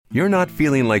You're not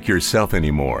feeling like yourself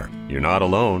anymore. You're not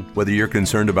alone. Whether you're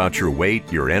concerned about your weight,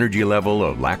 your energy level,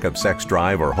 a lack of sex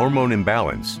drive, or hormone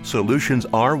imbalance, solutions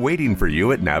are waiting for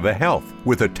you at Nava Health.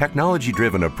 With a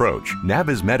technology-driven approach,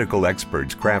 Nava's medical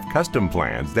experts craft custom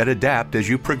plans that adapt as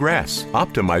you progress,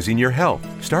 optimizing your health.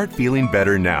 Start feeling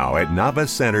better now at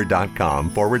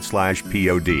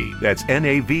navacenter.com/POD. That's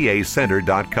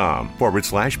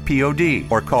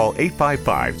NAVAcenter.com/POD or call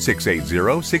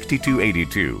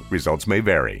 855-680-6282. Results may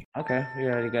vary. Okay, we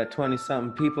already got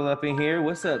 20-something people up in here.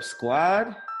 What's up,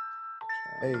 squad?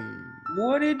 Hey.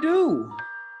 What it do?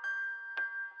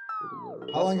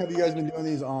 How long have you guys been doing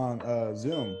these on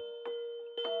Zoom?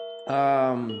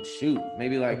 Shoot,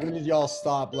 maybe like when did y'all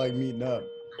stop like meeting up?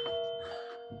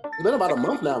 It's been about a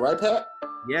month now, right, Pat?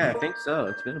 Yeah, I think so.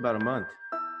 It's been about a month.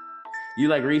 You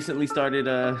like recently started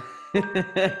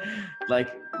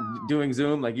like doing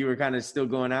Zoom, like you were kind of still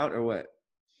going out or what?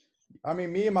 I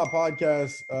mean, me and my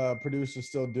podcast producer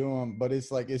still do them, but it's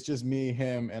like it's just me,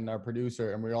 him, and our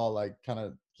producer, and we all like kind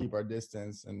of keep our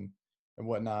distance and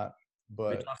whatnot.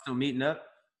 But y'all still meeting up?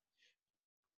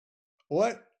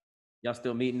 What? Y'all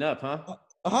still meeting up, huh?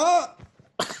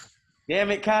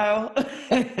 Damn it, Kyle.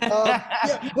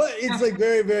 Yeah, but it's like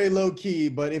very, very low key.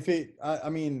 But if it, I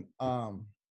mean, all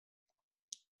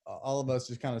of us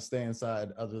just kind of stay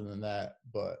inside. Other than that,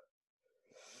 but.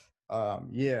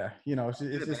 Yeah, you know, it's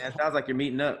just. It sounds like you're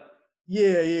meeting up.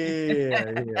 Yeah.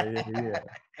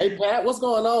 Hey, Pat, what's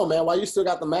going on, man? Why you still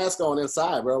got the mask on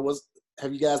inside, bro?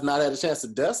 Have you guys not had a chance to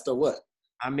dust or what?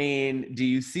 I mean, do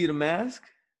you see the mask?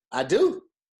 I do.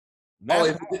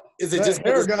 Mask. Oh, is it just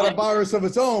hair got a virus of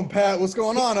its own, Pat? What's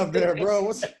going on up there,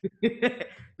 bro?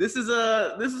 This is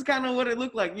kind of what it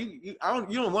looked like. You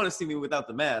don't want to see me without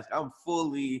the mask. I'm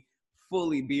fully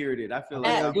bearded. I feel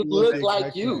like you look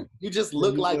like you. You just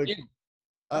look like you.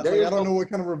 I don't know what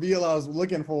kind of reveal I was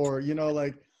looking for. You know,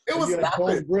 like it was like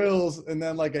bone grills and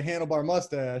then like a handlebar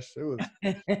mustache. It was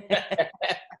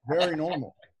very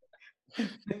normal.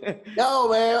 Yo,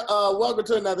 man. Welcome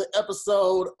to another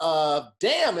episode of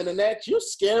Damn Internet. You're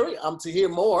scary. I'm Tahir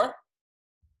Moore.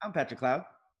 I'm Patrick Cloud.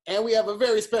 And we have a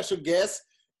very special guest,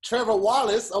 Trevor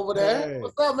Wallace over there. Hey.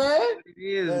 What's up, man?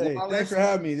 Hey, thanks for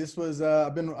having me. This was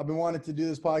I've been wanting to do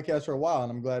this podcast for a while,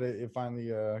 and I'm glad it finally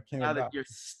came now about. That you're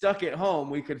stuck at home,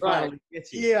 we could finally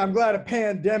get you. Yeah, I'm glad a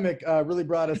pandemic really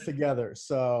brought us together.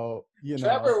 So you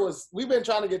know, we've been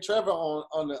trying to get Trevor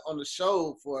on the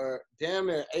show for damn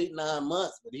near 8-9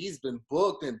 months, but he's been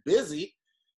booked and busy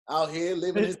out here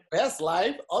living his best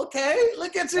life. Okay,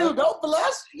 look at you. Don't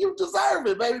blush. You deserve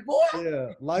it, baby boy.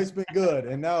 Yeah, life's been good,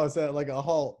 and now it's at like a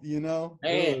halt, you know?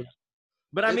 Man.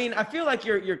 But I mean, I feel like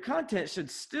your content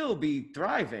should still be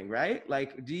thriving, right?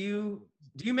 Like, do you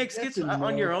make skits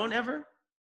on your own ever?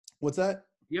 What's that?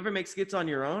 You ever make skits on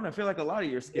your own? I feel like a lot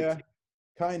of your skits. Yeah,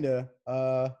 kinda.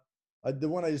 The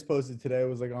one I just posted today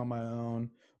was like on my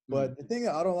own. But the thing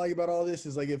that I don't like about all this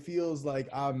is like it feels like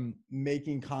I'm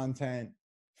making content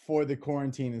for the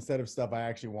quarantine instead of stuff I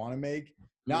actually want to make.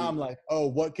 Now I'm like, oh,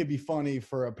 what could be funny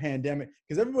for a pandemic?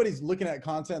 Because everybody's looking at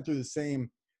content through the same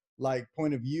like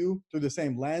point of view, through the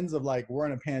same lens of like we're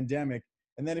in a pandemic.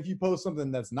 And then if you post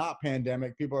something that's not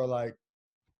pandemic, people are like,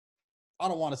 I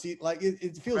don't want to see like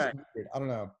it feels weird. I don't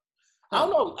know. I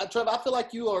don't know, Trevor. I feel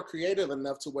like you are creative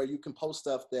enough to where you can post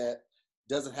stuff that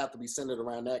doesn't have to be centered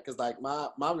around that. Because like my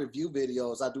review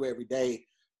videos I do every day,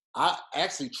 I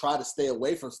actually try to stay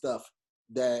away from stuff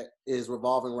that is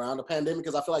revolving around the pandemic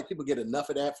because I feel like people get enough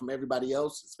of that from everybody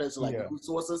else, especially like news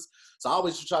sources. So I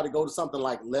always try to go to something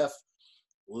like left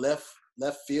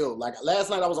field. Like last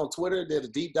night I was on Twitter, did a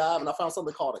deep dive, and I found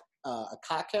something called a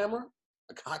cock camera,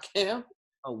 a cock cam.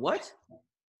 A what?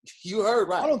 You heard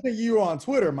right. I don't think you were on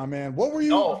Twitter, my man. What were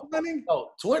you finding?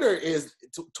 No, Twitter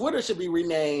should be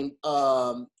renamed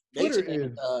the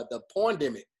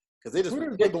porndemic. Because it is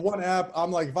Twitter's like the one app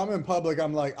I'm like, if I'm in public,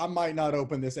 I'm like, I might not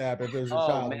open this app if there's a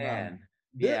child around.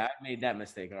 Yeah, I made that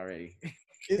mistake already.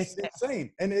 It's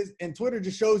insane. And Twitter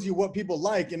just shows you what people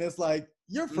like, and it's like,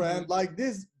 your friend like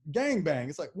this gangbang.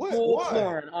 It's like, what? Full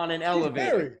porn on an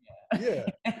elevator. Yeah.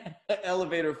 An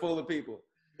elevator full of people.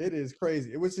 It is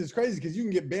crazy. Which is crazy because you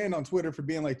can get banned on Twitter for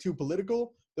being like too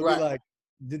political. They'll be like,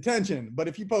 detention. But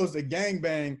if you post a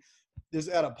gangbang just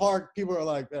at a park, people are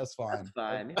like, that's fine. That's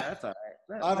fine. Yeah, that's all right.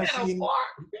 I don't see.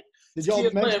 Did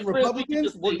y'all mention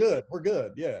Republicans? We're good. We're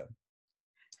good. Yeah.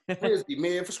 Frisbee,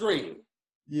 man, for screen.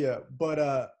 Yeah,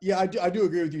 but yeah, I do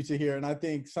agree with you to here, and I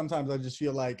think sometimes I just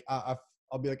feel like I'll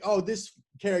be like, oh, this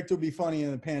character would be funny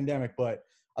in the pandemic, but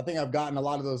I think I've gotten a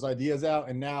lot of those ideas out,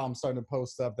 and now I'm starting to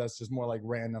post stuff that's just more like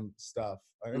random stuff.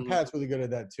 And Pat's really good at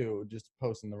that too, just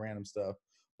posting the random stuff.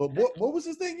 But what was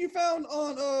this thing you found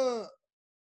on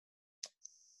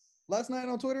last night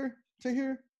on Twitter to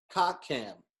hear? Cock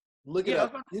cam. Look it Yeah, I was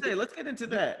up. about to say, let's get into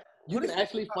that. You can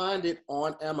actually find it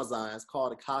on Amazon. It's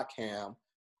called a cock cam.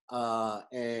 And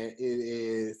it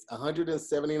is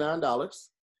 $179.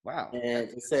 Wow. And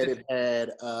it said it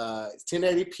had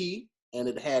 1080p and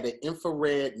it had an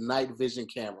infrared night vision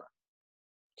camera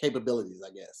capabilities,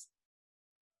 I guess.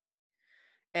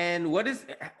 And what is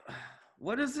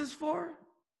this for?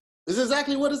 This is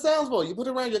exactly what it sounds for. You put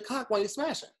it around your cock while you're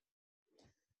smashing.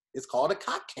 It's called a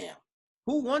cock cam.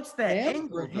 Who wants that Ham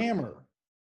angle? or hammer?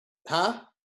 Huh?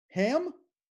 Ham?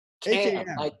 Cam,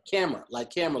 H-A-M.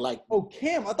 like camera. Oh,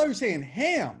 cam. I thought you were saying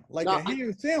ham, like No, a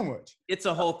ham sandwich. It's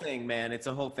a whole thing, man. It's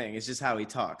a whole thing. It's just how he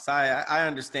talks. I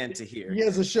understand to hear. He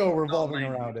has a show revolving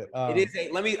around it. It is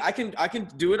I can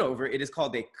do it over. It is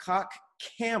called a cock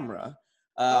camera.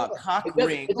 Cock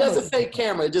ring. It doesn't say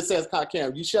camera. It just says cock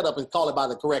cam. You shut up and call it by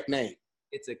the correct name.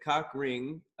 It's a cock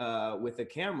ring with a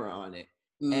camera on it.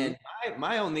 Mm-hmm. And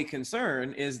my only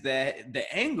concern is that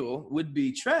the angle would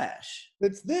be trash.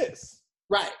 It's this.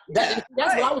 Right. That's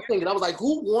what I was thinking. I was like,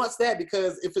 who wants that?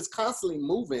 Because if it's constantly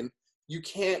moving, you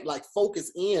can't like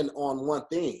focus in on one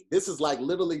thing. This is like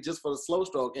literally just for the slow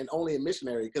stroke and only a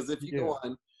missionary. Because if you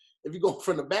go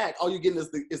from the back, all you're getting is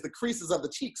the creases of the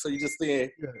cheeks. So you just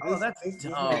think, That's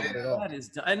dumb. That is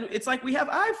dumb. And it's like we have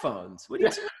iPhones. What are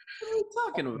you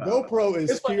talking about? GoPro is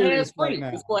it's for serious hands-free. right now.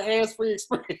 It's for hands-free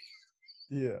experience.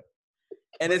 Yeah.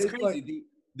 And it's crazy.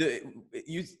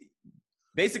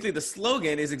 Basically, the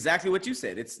slogan is exactly what you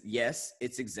said. It's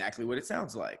exactly what it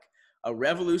sounds like. A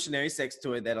revolutionary sex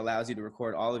toy that allows you to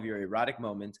record all of your erotic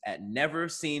moments at never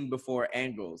seen before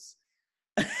angles.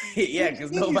 Yeah,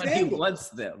 because nobody wants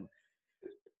them.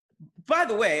 By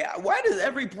the way, why does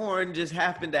every porn just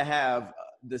happen to have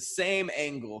the same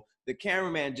angle? The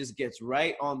cameraman just gets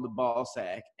right on the ball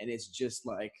sack, and it's just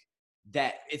like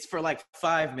that. It's for like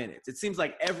 5 minutes. It seems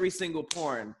like every single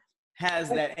porn has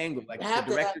that angle. Like you have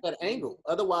to have that angle.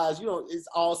 Otherwise, it's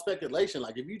all speculation.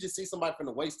 Like if you just see somebody from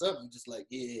the waist up, you just like,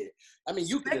 yeah. I mean,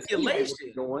 you can see what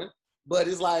you're doing, but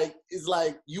it's like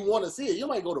you want to see it. You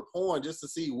might go to porn just to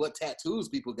see what tattoos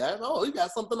people got. Oh, he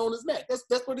got something on his neck.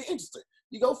 That's pretty interesting.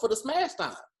 You go for the smash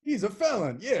time. He's a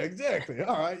felon. Yeah, exactly.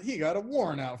 All right, he got a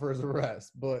warrant out for his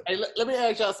arrest. But hey, let me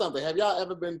ask y'all something. Have y'all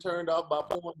ever been turned off by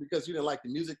porn because you didn't like the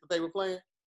music that they were playing?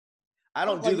 I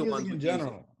don't do the ones in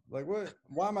general. Like what?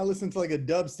 Why am I listening to like a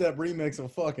dubstep remix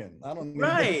of fucking? I don't know.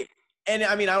 Right. And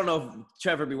I mean, I don't know if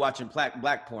Trevor be watching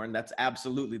black porn. That's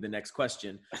absolutely the next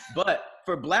question. But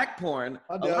for black porn,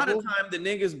 a lot of time the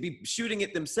niggas be shooting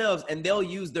it themselves and they'll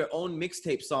use their own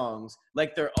mixtape songs,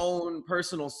 like their own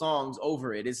personal songs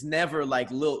over it. It's never like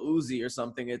Lil Uzi or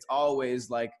something. It's always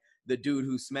like the dude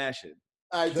who's smashing.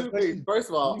 All right, two things. First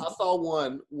of all, I saw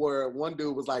one where one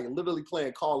dude was like literally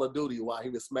playing Call of Duty while he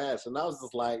was smashing. I was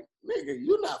just like, nigga,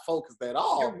 you're not focused at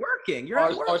all. You're working.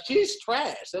 Or she's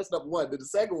trash. That's number one. Then the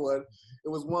second one, it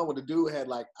was one where the dude had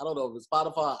like, I don't know if it's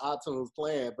Spotify or iTunes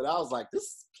playing, but I was like,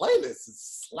 this playlist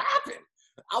is slapping.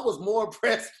 I was more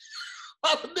impressed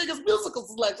by the nigga's musical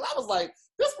selection. I was like,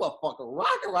 this motherfucker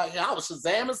rocking right here. I was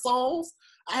Shazamming songs.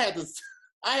 I had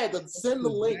to send the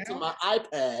link to my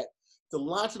iPad to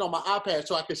launch it on my iPad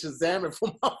so I could Shazam it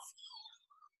from my phone.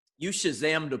 You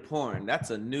Shazammed a porn. That's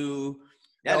a new,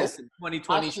 is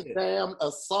 2020 shit. I Shazammed a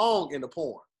song in the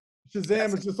porn.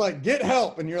 Shazam is just like, get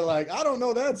help. And you're like, I don't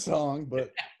know that song,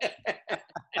 but I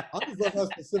just love how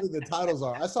specific the titles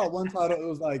are. I saw one title, it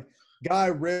was like, guy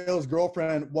rails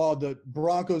girlfriend while the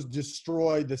Broncos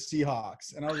destroy the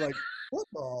Seahawks. And I was like,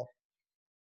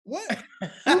 what?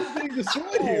 Who's being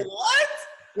destroyed here? What?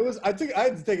 It was. I had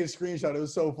to take a screenshot. It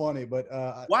was so funny, but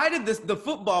why did the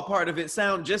football part of it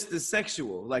sound just as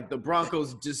sexual? Like the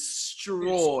Broncos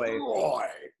destroy.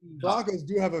 Broncos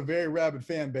do have a very rabid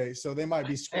fan base, so they might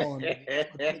be scrolling.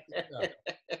 They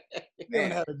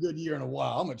haven't had a good year in a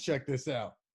while. I'm gonna check this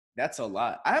out. That's a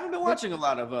lot. I haven't been watching a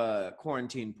lot of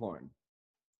quarantine porn.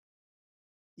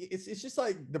 It's just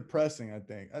like depressing. I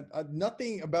think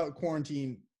nothing about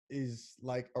quarantine is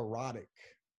like erotic.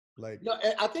 Like no,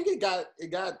 I think it got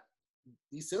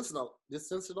desensitized.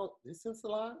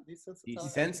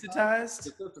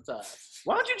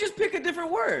 Why don't you just pick a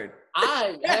different word?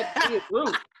 I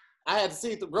had to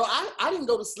see it through. Bro, I didn't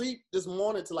go to sleep this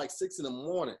morning till like 6 a.m.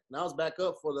 and I was back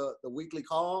up for the weekly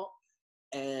call.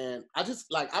 And I just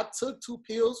like I took 2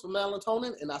 pills for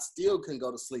melatonin and I still couldn't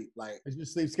go to sleep. Like, is your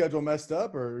sleep schedule messed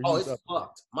up or? Oh, it's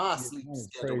fucked. My sleep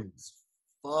schedule is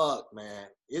fucked, man.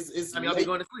 It's. I mean, I'll be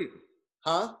going to sleep.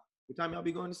 Huh? What time y'all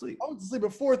be going to sleep? I went to sleep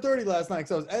at 4:30 last night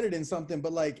because I was editing something.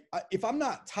 But like, if I'm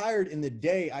not tired in the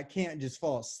day, I can't just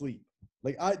fall asleep.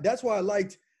 Like, that's why I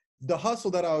liked the hustle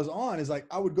that I was on is like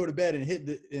I would go to bed and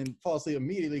and fall asleep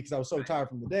immediately because I was so tired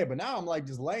from the day. But now I'm like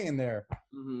just laying there,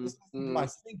 just listening to my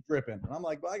sink dripping, and I'm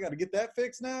like, well, I got to get that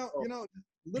fixed now. You know,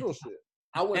 little shit.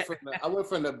 I went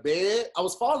from the bed. I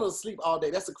was falling asleep all day.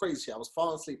 That's the crazy shit. I was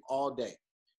falling asleep all day,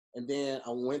 and then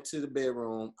I went to the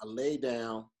bedroom. I laid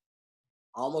down,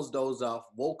 almost dozed off.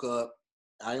 Woke up.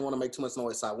 I didn't want to make too much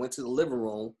noise, so I went to the living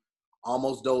room.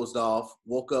 Almost dozed off.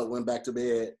 Woke up. Went back to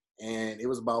bed. And it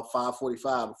was about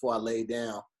 5:45 before I laid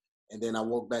down. And then I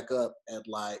woke back up at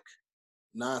like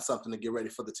 9-something to get ready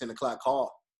for the 10 o'clock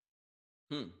call.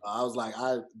 I was like,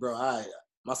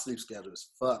 my sleep schedule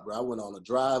is fucked, bro. I went on a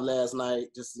drive last night.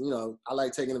 Just, you know, I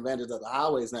like taking advantage of the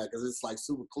highways now because it's like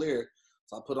super clear.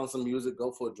 So I put on some music,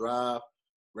 go for a drive.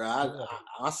 Bro,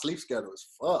 my sleep schedule is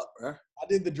fucked, bro. I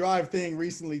did the drive thing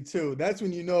recently too. That's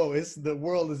when you know the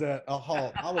world is at a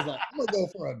halt. I was like, I'm gonna go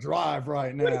for a drive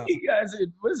right now. What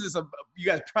is this? You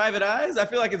guys private eyes? I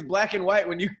feel like it's black and white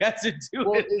when you guys are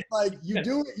doing it. It's like you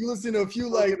do it. You listen to a few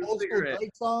like old school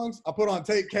Drake songs. I put on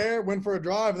Take Care, went for a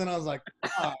drive, and then I was like,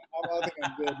 I think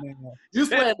I'm good now. You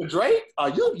playing Drake?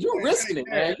 You risking it,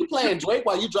 man. You playing Drake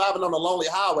while you driving on a lonely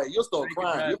highway. You'll start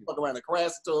crying. You fuck around and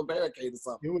crash into a barricade or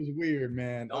something. It was weird,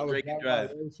 man. Don't Drake and drive.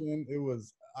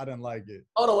 I didn't like it.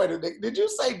 Oh no, wait. Did you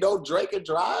say no Drake and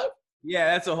drive? Yeah,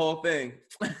 that's a whole thing.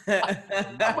 I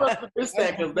must have missed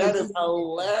that because that is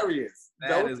hilarious.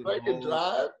 No Drake and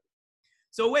drive.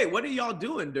 So wait, what are y'all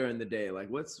doing during the day? Like,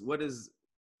 what is?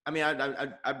 I mean,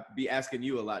 I'd be asking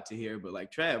you a lot to hear, but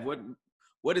like Trev,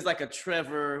 what is like a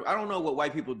Trevor? I don't know what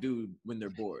white people do when they're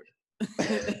bored.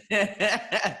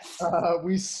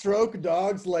 We stroke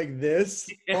dogs like this.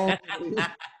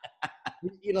 We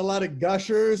eat a lot of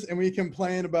Gushers, and we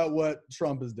complain about what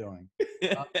Trump is doing.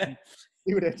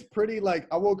 Dude, it's pretty like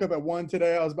I woke up at 1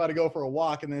 today. I was about to go for a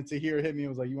walk, and then Tahir hit me. It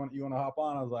was like, you want to hop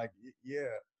on? I was like, yeah.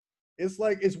 It's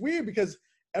like it's weird because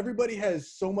everybody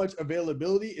has so much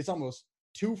availability. It's almost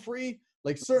too free.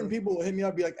 Like certain people will hit me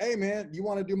up, be like, "Hey man, you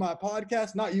want to do my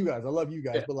podcast?" Not you guys. I love you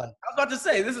guys, but like I was about to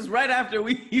say, this is right after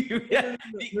we were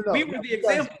the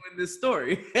example in this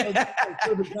story.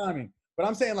 Perfect timing. But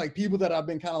I'm saying like people that I've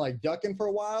been kind of like ducking for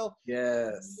a while.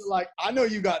 Yes. Like I know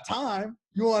you got time.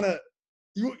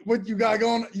 What you got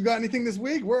going? You got anything this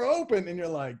week? We're open, and you're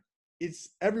like, it's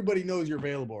everybody knows you're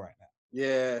available right now.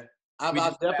 Yeah, I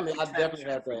definitely had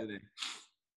that.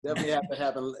 Definitely had to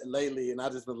happen lately, and I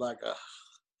just been like, ugh.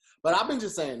 But I've been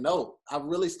just saying no. I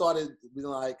really started being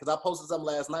like, because I posted something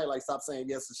last night, like stop saying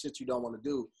yes to shit you don't want to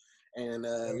do. And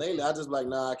lately, I just like,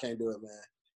 nah, I can't do it, man.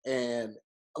 And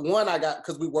one,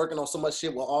 because we're working on so much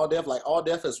shit with All Def. Like All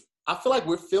Def is, I feel like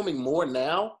we're filming more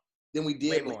now than we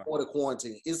did before the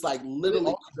quarantine. It's like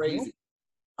literally crazy.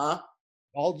 Huh?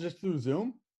 All just through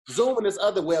Zoom? Zoom and this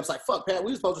other website. Fuck, Pat,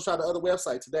 we were supposed to try the other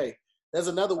website today. There's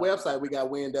another website we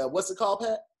got wind up. What's it called,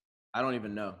 Pat? I don't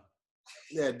even know.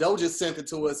 Yeah, Doe just sent it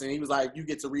to us, and he was like, you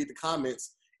get to read the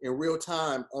comments in real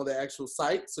time on the actual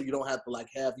site, so you don't have to like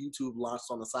have YouTube launched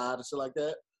on the side and shit like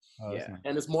that. Oh, yeah.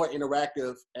 And it's more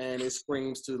interactive, and it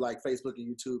streams to like Facebook and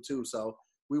YouTube too. So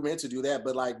we went to do that,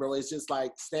 but like, bro, it's just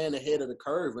like staying ahead of the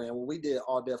curve, man. When we did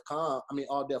All Def Con,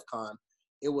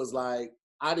 it was like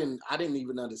I didn't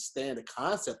even understand the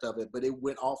concept of it, but it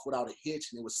went off without a hitch,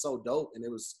 and it was so dope, and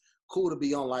it was cool to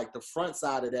be on like the front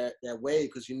side of that wave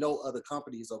because other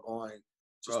companies are going.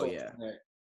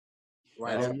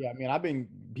 Right. Oh, yeah. I mean,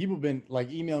 people been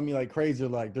like emailing me like crazy.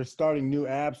 Like they're starting new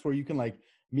apps where you can like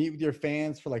meet with your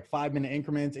fans for like 5-minute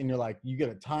increments, and you're like, you get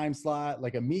a time slot,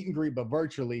 like a meet and greet, but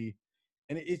virtually.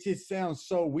 And it just sounds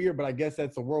so weird, but I guess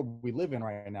that's the world we live in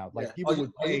right now. Like people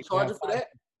are you charging for that?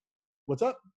 What's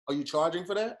up? Are you charging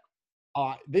for that?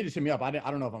 They just hit me up. I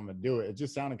don't know if I'm gonna do it. It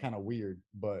just sounded kind of weird,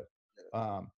 but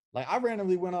like I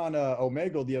randomly went on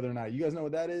Omegle the other night. You guys know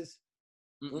what that is?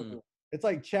 Mm-mm. It's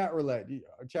like chat roulette.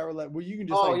 Chat roulette where you can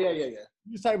just You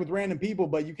just type with random people,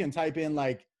 but you can type in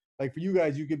like for you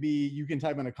guys, you can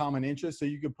type in a common interest. So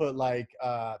you could put like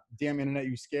damn internet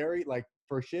you scary, like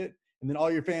for shit. And then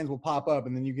all your fans will pop up,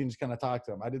 and then you can just kind of talk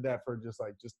to them. I did that for just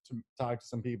to talk to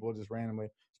some people just randomly.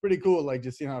 It's pretty cool, like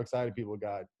just seeing how excited people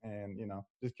got, and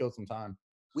just killed some time.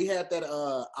 We had that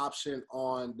option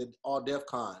on the All Def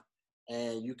Con,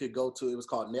 and you could go to, it was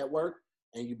called Network,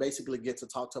 and you basically get to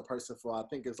talk to a person for, I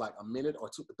think it's like a minute or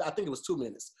two. I think it was 2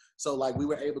 minutes. So like we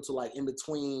were able to like in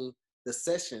between the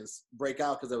sessions break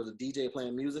out because there was a DJ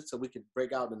playing music, so we could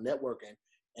break out the networking.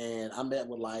 And I met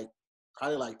with like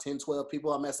probably like 10, 12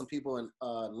 people. I met some people in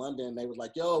London. They was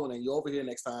like, yo, when you're over here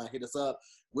next time, hit us up.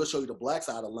 We'll show you the black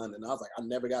side of London. And I was like, I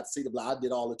never got to see the black. I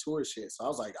did all the tourist shit. So I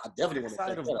was like, I definitely want to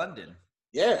side of London.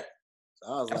 Yeah. So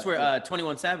I was That's like, where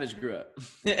 21 Savage grew up.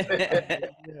 Yeah.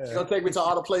 it's gonna take me to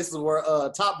all the places where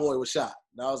Top Boy was shot.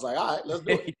 And I was like, all right, let's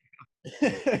do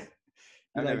it.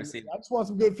 I've never seen I just want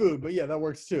some good food, but yeah, that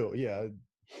works too. Yeah.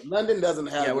 London doesn't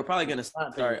have. Yeah, we're probably gonna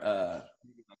start.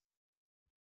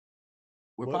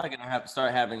 We're What? probably gonna have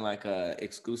start having like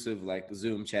exclusive like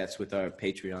Zoom chats with our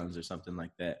Patreons or something like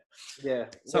that. Yeah,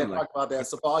 Something we'll like talk about that.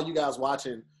 So for all you guys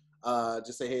watching,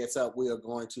 just a heads up, we are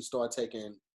going to start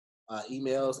taking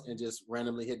emails and just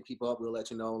randomly hitting people up. We'll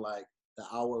let you know like the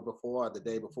hour before or the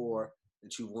day before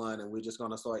that you won, and we're just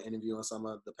gonna start interviewing some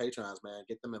of the patrons, man.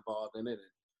 Get them involved in it. And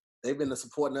they've been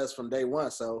supporting us from day one,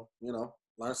 so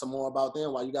learn some more about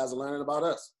them while you guys are learning about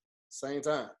us. Same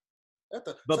time.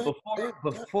 But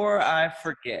before I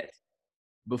forget,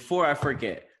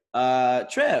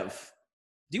 Trev,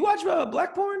 do you watch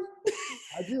black porn?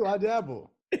 I do. I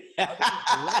dabble.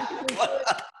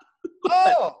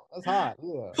 Oh, that's hot.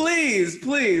 Yeah. Please.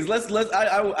 Let's.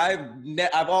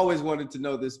 I've always wanted to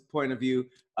know this point of view,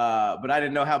 but I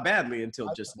didn't know how badly until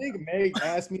just now. I think Meg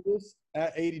asked me this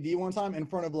at ADD one time in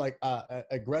front of like an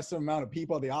aggressive amount of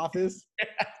people at the office.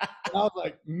 And I was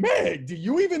like, Meg, do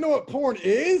you even know what porn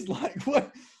is? Like,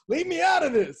 what? Leave me out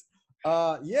of this.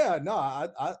 Yeah, no,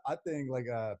 I think like,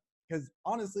 because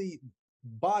honestly,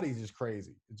 body's just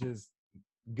crazy. It's just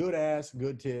good ass,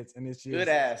 good tits, and it's just good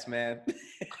ass, man.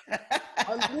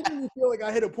 I literally feel like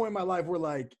I hit a point in my life where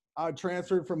like I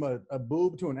transferred from a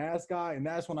boob to an ass guy, and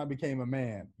that's when I became a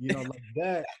man. You know, like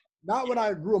that. Not when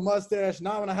I grew a mustache,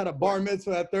 not when I had a bar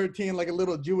mitzvah at 13, like a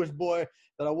little Jewish boy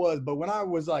that I was, but when I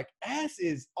was like, ass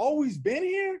is always been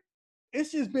here.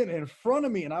 It's just been in front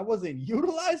of me, and I wasn't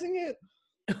utilizing it.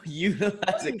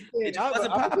 Utilizing it just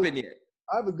wasn't popping yet.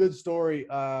 I have a good story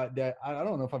that I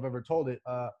don't know if I've ever told it.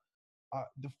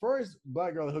 The first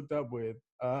black girl I hooked up with,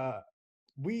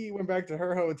 we went back to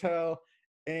her hotel,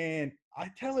 and I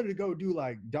tell her to go do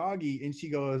like doggy, and she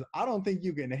goes, I don't think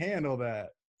you can handle that.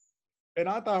 And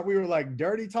I thought we were like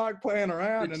dirty talk playing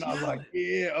around, and I was like,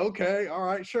 yeah, okay, all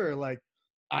right, sure. Like,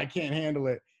 I can't handle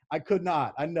it. I could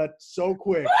not. I nut so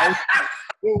quick.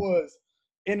 It was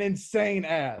an insane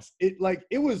ass. It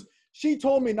was. She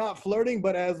told me not flirting,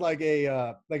 but as like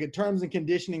a terms and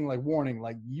conditioning like warning,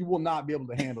 like you will not be able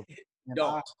to handle it.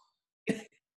 Don't.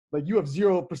 Like you have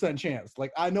 0% chance.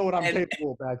 Like I know what I'm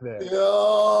capable of back there.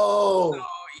 Yo, so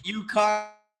you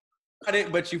caught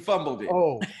it, but you fumbled it.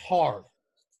 Oh, hard.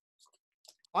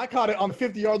 I caught it on the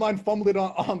 50-yard line, fumbled it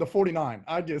on the 49.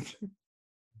 I just.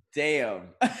 Damn.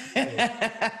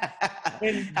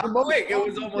 And how quick? It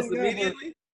was almost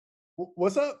immediately.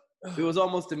 What's up? It was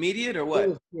almost immediate, or what? It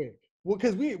was quick. Well,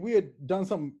 because we had done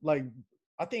some like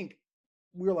I think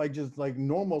we were like just like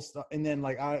normal stuff, and then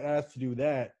like I asked to do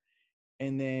that,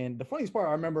 and then the funniest part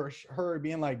I remember her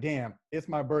being like, "Damn, it's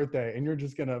my birthday, and you're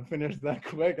just gonna finish that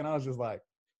quick," and I was just like,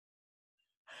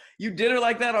 "You did her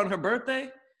like that on her birthday?"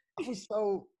 I was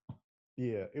so,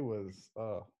 yeah, it was.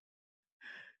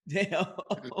 Damn.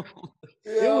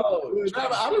 Yo,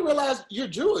 Trevor, I didn't realize you're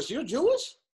Jewish. You're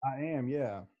Jewish? I am,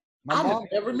 yeah. My mom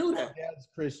never knew that. My dad's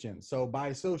Christian, so by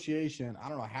association, I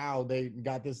don't know how they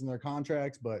got this in their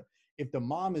contracts, but if the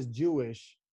mom is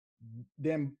Jewish,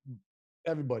 then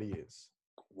everybody is.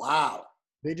 Wow.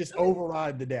 They just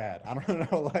override the dad. I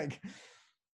don't know, like.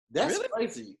 That's really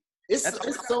crazy.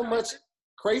 It's so much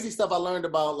crazy stuff I learned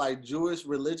about like Jewish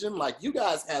religion. Like you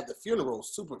guys have the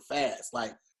funerals super fast.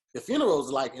 Like the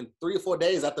funerals like in 3 or 4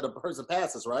 days after the person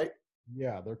passes, right?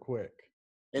 Yeah, they're quick.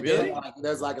 And then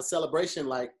there's like a celebration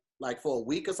like for a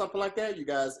week or something like that. You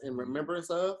guys in remembrance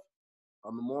of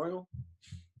a memorial?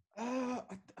 I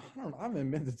don't know. I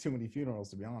haven't been to too many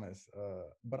funerals to be honest.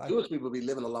 But Jewish people be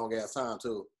living a long ass time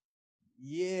too.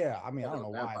 Yeah, I mean, I don't know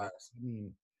why. I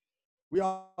mean, we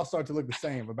all start to look the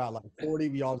same. About like 40,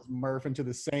 we all just morph into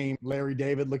the same Larry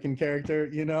David looking character,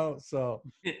 you know? So,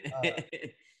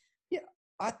 yeah,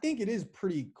 I think it is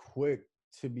pretty quick,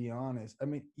 to be honest. I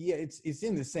mean, yeah, it's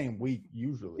in the same week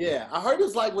usually. Yeah, I heard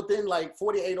it's like within like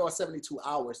 48 or 72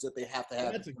 hours that they have to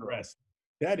have. That's aggressive.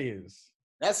 That is.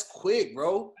 That's quick,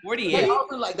 bro. 48.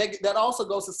 That also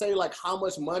goes to say like how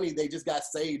much money they just got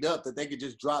saved up that they could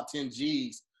just drop 10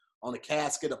 G's on a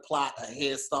casket, a plot, a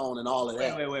headstone, and all of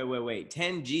that. Wait.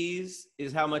 10 G's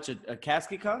is how much a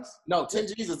casket costs? No, 10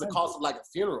 G's is the cost of like a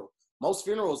funeral. Most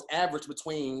funerals average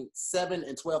between $7,000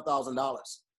 and $12,000.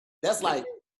 That's like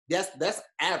that's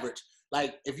average.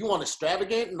 Like if you want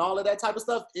extravagant and all of that type of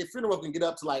stuff, a funeral can get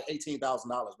up to like $18,000,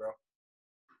 bro.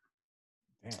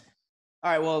 Damn.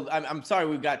 All right, well, I'm sorry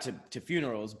we got to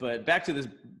funerals, but back to this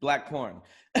black porn.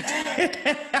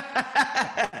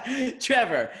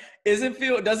 Trevor, does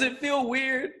it feel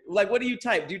weird? Like, what do you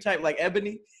type? Do you type like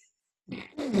ebony?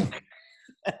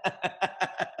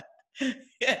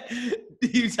 Yeah. Do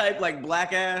you type like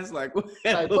black ass? Like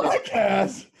Black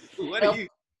ass. what do you?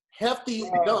 Hefty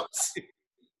dumps.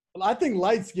 Well, I think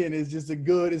light skin is just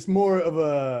it's more of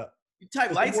a. You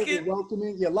type light skin?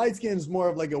 Welcoming. Yeah, light skin is more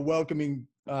of like a welcoming,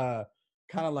 kind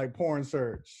of like porn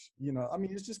search. You know, I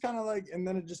mean, it's just kind of like, and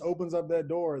then it just opens up that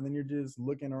door, and then you're just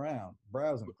looking around,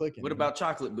 browsing, clicking. What about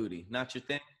chocolate booty? Not your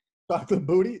thing? Chocolate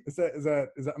booty? Is that?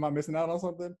 Am I missing out on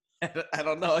something? I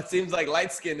don't know. It seems like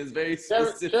light skin is very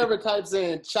specific. Trevor types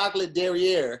in chocolate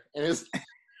derriere, and it's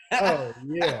Oh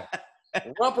yeah.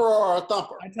 rumper or a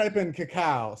thumper. I type in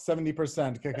cacao,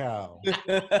 70% cacao.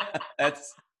 That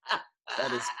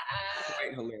is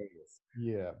quite hilarious.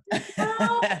 Yeah.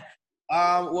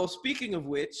 Well, speaking of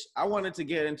which, I wanted to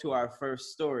get into our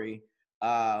first story.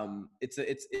 This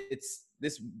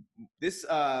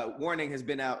warning has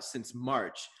been out since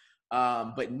March,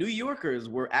 but New Yorkers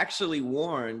were actually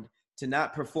warned to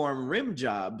not perform rim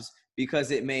jobs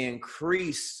because it may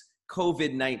increase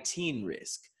COVID-19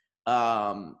 risk.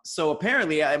 So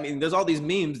apparently, I mean, there's all these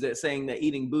memes that saying that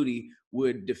eating booty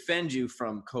would defend you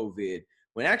from COVID,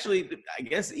 when actually, I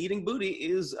guess eating booty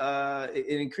is it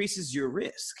increases your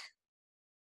risk.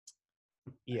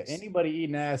 Yeah, anybody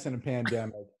eating ass in a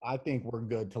pandemic, I think we're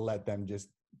good to let them just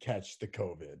catch the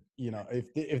COVID. You know,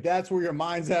 if that's where your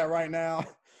mind's at right now,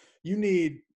 you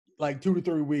need like 2 to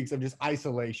 3 weeks of just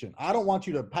isolation. I don't want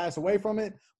you to pass away from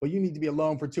it, but you need to be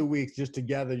alone for 2 weeks just to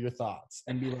gather your thoughts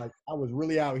and be like, I was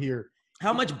really out here.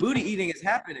 How much booty eating is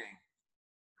happening?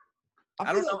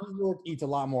 I don't know. New York eats a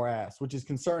lot more ass, which is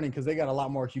concerning because they got a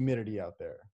lot more humidity out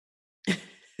there.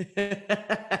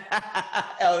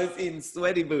 Ellis eating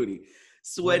sweaty booty,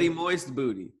 sweaty, moist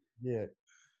booty. Yeah.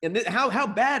 And how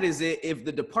bad is it if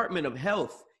the Department of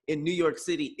Health in New York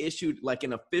City issued like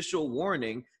an official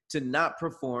warning to not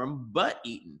perform butt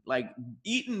eating? Like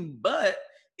eating butt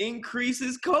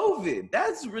increases COVID.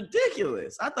 That's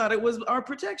ridiculous. I thought it was our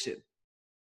protection.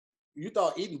 You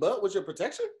thought eating butt was your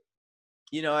protection?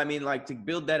 You know, I mean, like to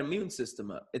build that immune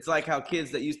system up. It's like how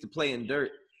kids that used to play in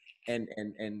dirt and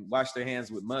wash their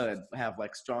hands with mud have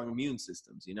like strong immune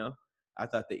systems, you know? I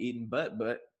thought the eating butt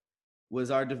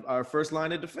was our first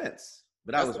line of defense,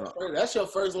 but I was wrong. That's your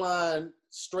first line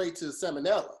straight to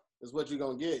salmonella is what you're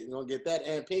going to get. You're going to get that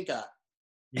and pink eye.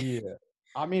 Yeah.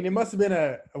 I mean, it must have been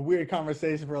a weird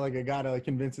conversation for like a guy to like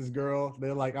convince his girl.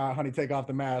 They're like, all right, honey, take off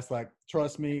the mask. Like,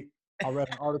 trust me. I read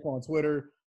an article on Twitter.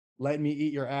 Let me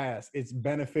eat your ass. It's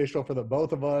beneficial for the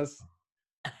both of us.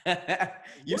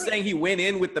 You're saying he went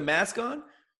in with the mask on?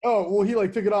 Oh, well, he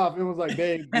like took it off and was like,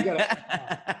 babe, you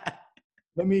gotta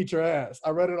let me eat your ass.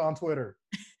 I read it on Twitter.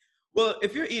 Well,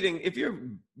 if you're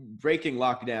breaking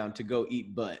lockdown to go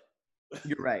eat butt,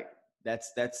 you're right.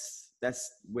 That's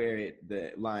where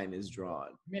the line is drawn.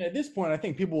 I mean, at this point, I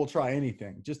think people will try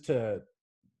anything just to,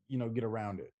 get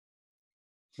around it.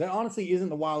 That honestly isn't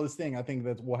the wildest thing. I think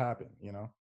that will happen,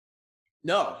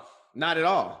 No, not at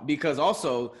all. Because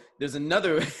also there's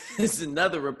another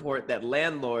report that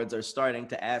landlords are starting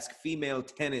to ask female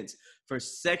tenants for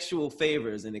sexual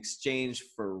favors in exchange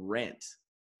for rent.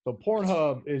 So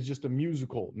Pornhub is just a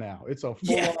musical now. It's a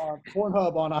full-on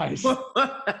Pornhub on ice.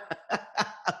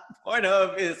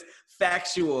 Pornhub is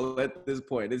factual at this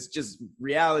point. It's just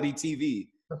reality TV.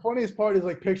 The funniest part is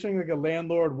like picturing like a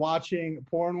landlord watching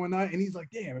porn one night, and he's like,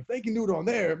 "Damn, if they can do it on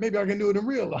there, maybe I can do it in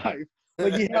real life."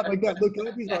 Like he had like that look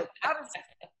up. He's like, "How does?"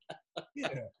 Yeah.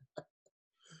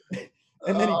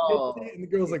 And then he gets it, and the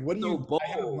girl's like, "What do you? I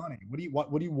have money. What do you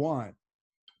want? What do you want?"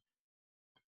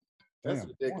 That's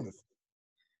ridiculous.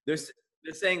 They're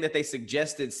saying that they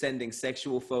suggested sending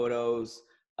sexual photos,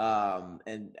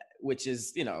 and which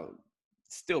is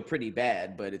still pretty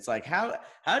bad, but it's like how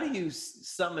do you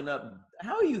summon up?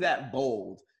 How are you that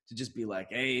bold to just be like,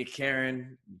 "Hey,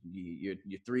 Karen, you're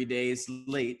 3 days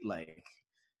late"? Like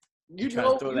you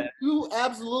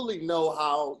absolutely know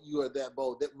how you are that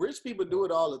bold. That rich people do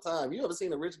it all the time. You ever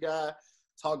seen a rich guy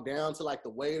talk down to like the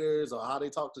waiters or how they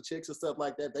talk to chicks and stuff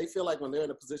like that? They feel like when they're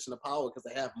in a position of power because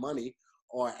they have money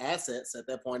or assets at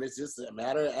that point, it's just a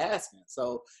matter of asking.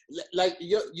 So like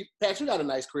Pat, you got a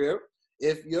nice crib.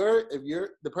 If you're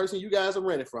the person you guys are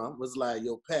renting from was like,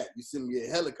 "Yo, Pat, you send me a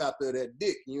helicopter of that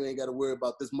dick, you ain't got to worry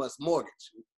about this much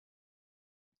mortgage."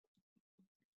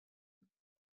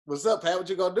 What's up, Pat? What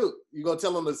you gonna do? You gonna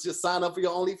tell them to just sign up for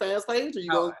your OnlyFans page, or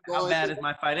you how bad is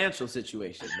my financial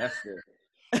situation? That's good.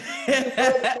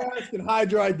 And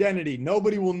hide your identity.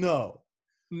 Nobody will know.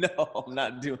 No, I'm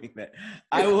not doing that.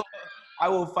 I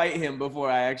will fight him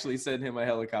before I actually send him a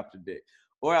helicopter dick.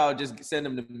 Or I'll just send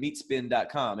him to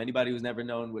meatspin.com. Anybody who's never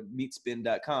known what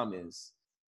meatspin.com is,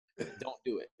 don't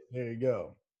do it. There you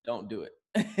go. Don't do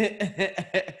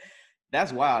it.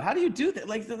 That's wild. How do you do that?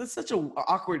 Like, that's such an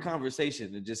awkward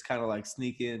conversation to just kind of like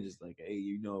sneak in, just like, hey,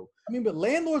 you know. I mean, but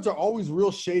landlords are always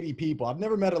real shady people. I've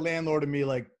never met a landlord to me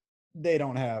like they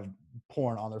don't have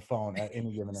porn on their phone at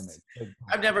any given image.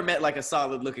 I've never met like a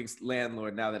solid looking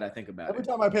landlord now that I think about Every it.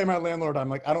 time I pay my landlord, I'm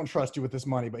like, I don't trust you with this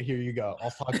money, but here you go.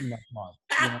 I'll talk to you next month.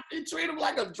 You know? You treat him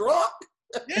like a drunk.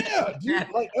 Yeah, dude.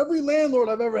 Like every landlord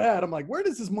I've ever had, I'm like, where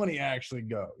does this money actually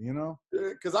go? You know?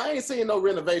 Because I ain't seeing no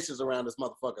renovations around this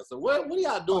motherfucker. So what are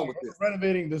y'all doing with this?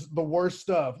 Renovating the worst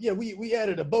stuff. Yeah, we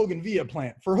added a Bougainvillea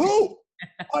plant. For who?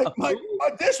 my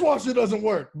dishwasher doesn't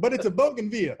work, but it's a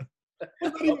Bougainvillea.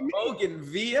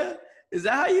 Bougainvillea? Is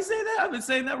that how you say that? I've been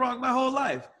saying that wrong my whole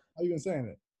life. How you been saying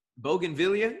it?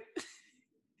 Bougainvillea?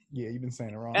 Yeah, you've been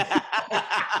saying it wrong.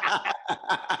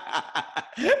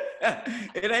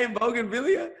 It ain't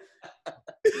Bougainvillea?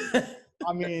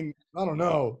 I mean, I don't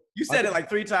know. You said it like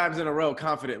 3 times in a row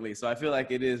confidently, so I feel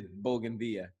like it is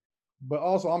Bougainvillea. But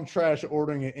also, I'm trash at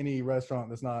ordering at any restaurant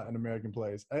that's not an American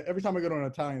place. Every time I go to an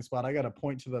Italian spot, I got to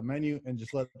point to the menu and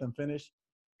just let them finish.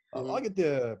 I'll get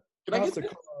the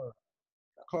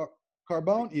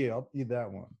carbone. Yeah, I'll eat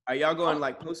that one. Are y'all going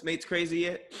like Postmates crazy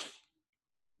yet?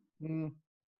 A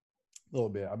little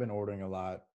bit. I've been ordering a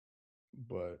lot,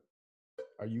 but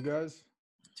are you guys?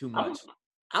 Too much.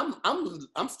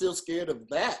 I'm still scared of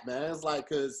that, man. It's like,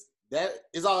 cause that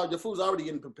is all your food's already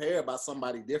getting prepared by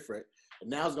somebody different, and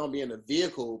now it's gonna be in a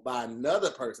vehicle by another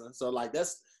person. So like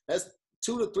that's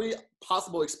 2 to 3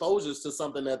 possible exposures to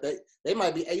something that they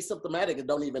might be asymptomatic and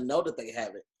don't even know that they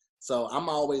have it. So I'm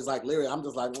always like leery. I'm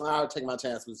just like, I'll take my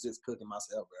chance with just cooking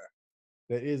myself,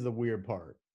 bro. That is the weird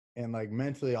part. And like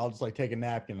mentally, I'll just like take a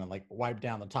napkin and like wipe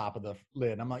down the top of the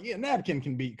lid. I'm like, yeah, napkin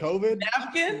can beat COVID.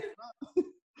 Napkin?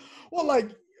 Well,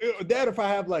 like that, if I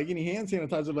have like any hand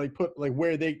sanitizer, like put like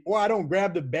or I don't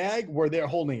grab the bag where they're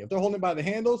holding it. If they're holding it by the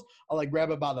handles, I'll like grab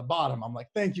it by the bottom. I'm like,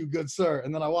 thank you, good sir.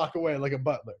 And then I walk away like a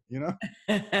butler, you know?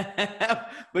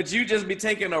 But you just be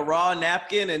taking a raw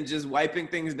napkin and just wiping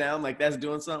things down like that's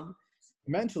doing something?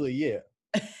 Mentally, yeah.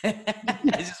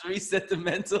 I just reset the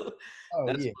mental. Oh,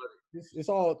 that's yeah. It's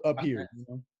all up here. You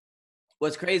know?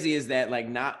 What's crazy is that like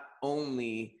not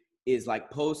only is like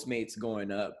Postmates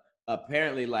going up,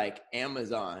 apparently like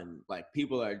Amazon, like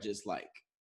people are just like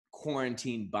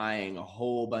quarantine buying a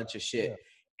whole bunch of shit.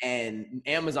 Yeah. And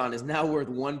Amazon is now worth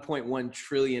 $1.1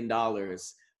 trillion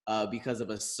because of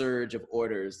a surge of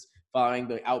orders following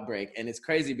the outbreak. And it's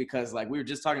crazy because like we were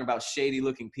just talking about shady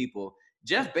looking people.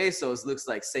 Jeff Bezos looks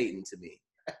like Satan to me.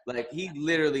 Like he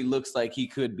literally looks like he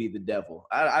could be the devil.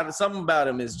 Something about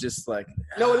him is just like.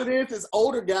 You know what it is? It's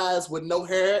older guys with no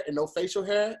hair and no facial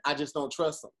hair. I just don't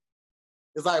trust them.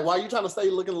 It's like, why are you trying to stay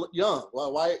looking young?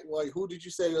 Why who did you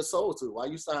sell your soul to? Why are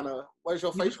you trying to? Where's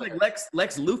your facial hair? Like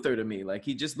Lex Luthor to me. Like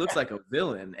he just looks like a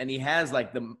villain, and he has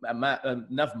like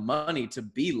enough money to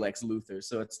be Lex Luthor.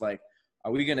 So it's like,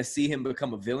 are we gonna see him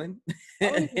become a villain? I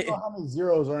don't even know how many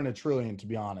zeros are in a trillion, to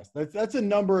be honest. That's a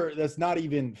number that's not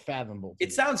even fathomable.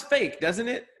 It sounds fake, doesn't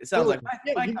it? It sounds like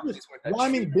my company's worth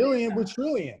rhyming billion with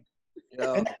trillion.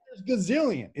 Yeah. And there's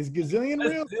gazillion. Is gazillion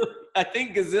real? I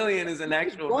think gazillion is an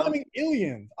actual rhyming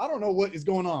billions. I don't know what is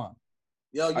going on.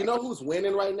 Yo, you know who's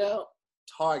winning right now?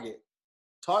 Target.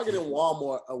 Target and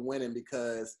Walmart are winning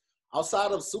because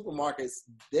outside of supermarkets,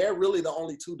 they're really the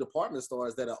only 2 department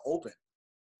stores that are open.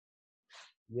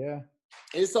 Yeah.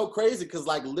 It's so crazy because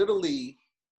like literally,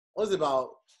 what was it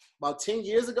about 10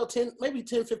 years ago,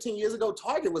 15 years ago,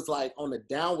 Target was like on a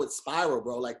downward spiral,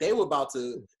 bro. Like they were about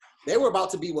to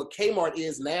be what Kmart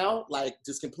is now, like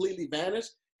just completely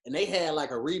vanished. And they had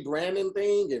like a rebranding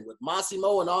thing and with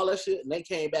Massimo and all that shit. And they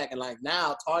came back and like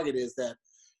now Target is that.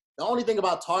 The only thing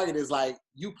about Target is like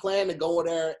you plan to go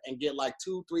there and get like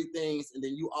 2-3 things. And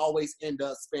then you always end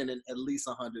up spending at least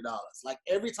 $100. Like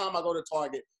every time I go to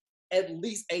Target, at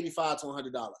least $85 to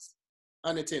 $100,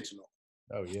 unintentional.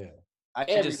 Oh yeah, I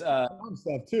just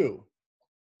stuff too.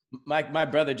 My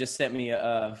brother just sent me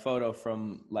a photo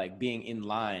from like being in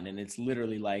line, and it's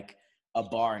literally like a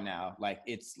bar now. Like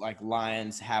it's like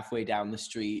lines halfway down the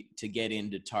street to get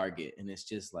into Target, and it's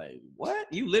just like, what?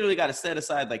 You literally got to set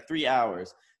aside like 3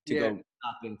 hours to go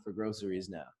shopping for groceries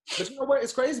now. But you know what?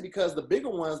 It's crazy because the bigger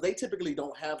ones, they typically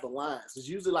don't have the lines. It's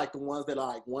usually like the ones that are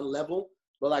like one level.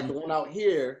 But like the one out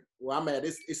here where I'm at,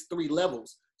 it's 3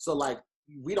 levels. So like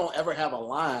we don't ever have a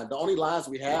line. The only lines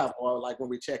we have are like when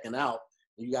we're checking out,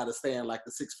 and you got to stand like the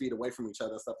 6 feet away from each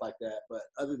other and stuff like that. But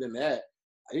other than that,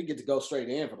 you get to go straight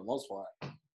in for the most part.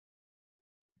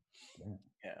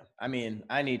 Yeah, I mean,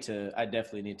 I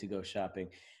definitely need to go shopping.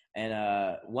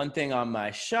 And one thing on my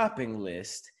shopping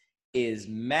list is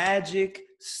Magic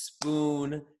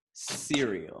Spoon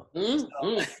cereal.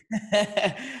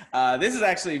 Mm-hmm. This is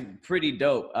actually pretty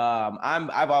dope.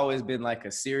 I've always been like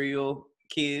a cereal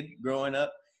kid growing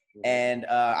up, and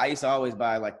I used to always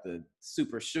buy like the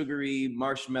super sugary,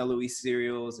 marshmallowy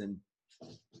cereals, and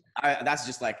that's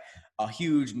just like a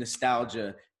huge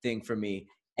nostalgia thing for me.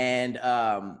 And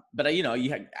but you know,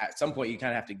 at some point you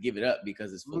kind of have to give it up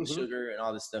because it's full of sugar and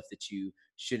all the stuff that you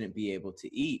shouldn't be able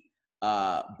to eat.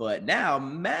 But now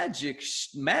Magic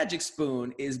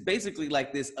Spoon is basically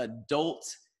like this adult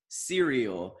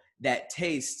cereal that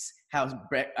tastes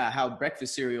how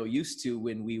breakfast cereal used to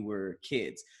when we were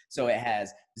kids. So it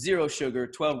has 0 sugar,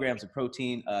 12 grams of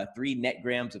protein, 3 net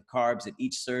grams of carbs at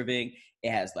each serving. It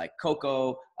has like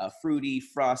cocoa, fruity,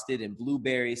 frosted, and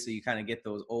blueberry. So you kind of get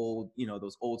those old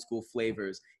school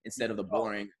flavors instead of the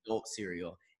boring adult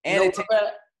cereal. And it tastes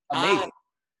amazing.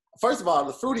 First of all,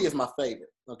 the fruity is my favorite.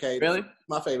 Okay, really,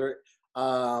 my favorite.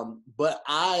 But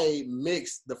I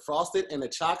mixed the frosted and the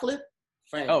chocolate.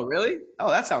 Oh, really? Oh,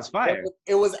 that sounds fire.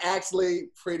 It was actually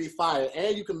pretty fire,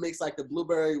 and you can mix like the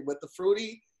blueberry with the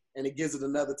fruity, and it gives it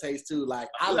another taste too. Like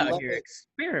I love it.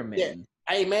 Experimenting. Yeah.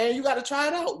 Hey man, you got to try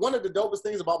it out. One of the dopest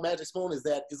things about Magic Spoon is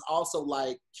that it's also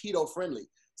like keto friendly.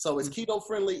 So it's keto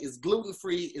friendly, it's gluten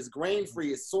free, it's grain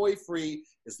free, it's soy free,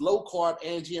 it's low carb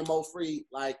and GMO free.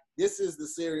 Like this is the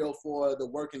cereal for the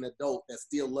working adult that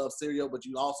still loves cereal, but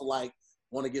you also like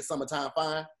want to get summertime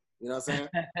fine. You know what I'm saying?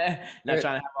 Not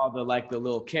trying to have all the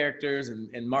little characters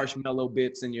and marshmallow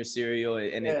bits in your cereal,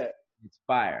 and it's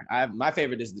fire. My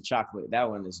favorite is the chocolate. That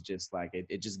one is just like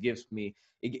it just gives me.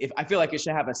 If I feel like it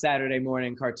should have a Saturday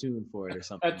morning cartoon for it or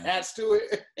something attached to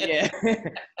it. Yeah.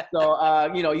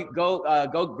 So you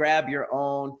go grab your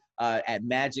own at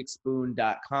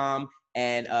magicspoon.com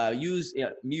and use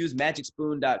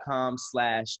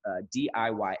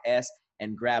magicspoon.com/DIYS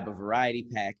and grab a variety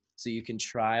pack so you can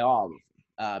try all of them.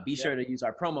 Be sure to use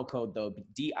our promo code though,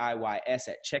 DIYS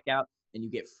at checkout, and you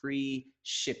get free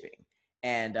shipping.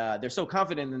 And they're so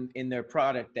confident in their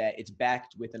product that it's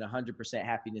backed with an 100%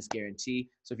 happiness guarantee.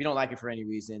 So if you don't like it for any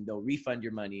reason, they'll refund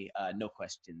your money, no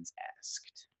questions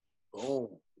asked. Boom,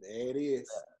 there it is.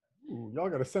 Ooh, y'all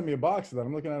got to send me a box of that.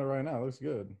 I'm looking at it right now. It looks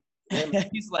good.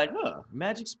 He's like,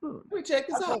 Magic Spoon. Let me check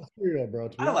this out. Cereal, bro.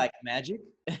 I like magic.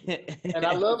 And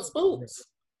I love spoons.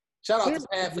 Shout out to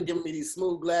Pat for giving me these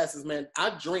smooth glasses, man.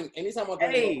 I drink, anytime I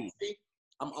drink coffee,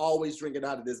 I'm always drinking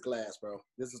out of this glass, bro.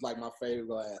 This is like my favorite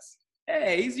glass.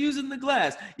 Hey, he's using the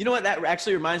glass. You know what? That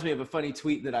actually reminds me of a funny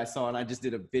tweet that I saw, and I just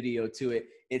did a video to it.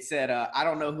 It said, I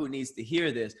don't know who needs to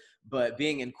hear this, but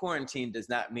being in quarantine does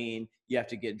not mean you have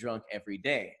to get drunk every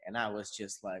day. And I was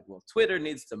just like, well, Twitter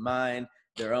needs to mind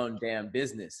their own damn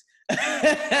business.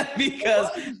 Because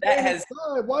that has...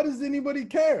 Why does anybody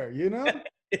care, you know?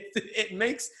 It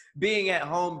makes being at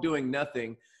home doing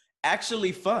nothing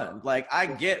actually fun. Like, I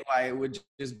get why it would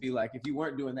just be like, if you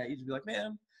weren't doing that, you'd just be like,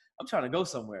 man, I'm trying to go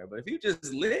somewhere. But if you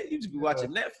just lit, you just be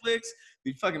watching Netflix,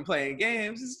 be fucking playing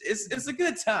games. It's a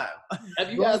good time.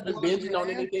 Have you guys been binging on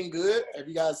anything good? Have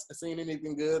you guys seen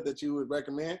anything good that you would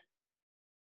recommend?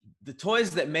 The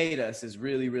Toys That Made Us is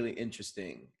really, really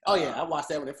interesting. Oh yeah, I watched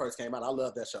that when it first came out. I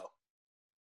love that show.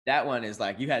 That one is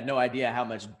like, you had no idea how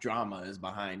much drama is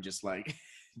behind just like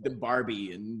the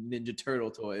Barbie and Ninja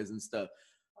Turtle toys and stuff.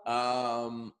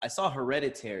 I saw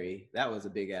Hereditary. That was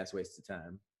a big ass waste of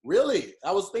time. Really?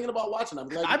 I was thinking about watching. I'm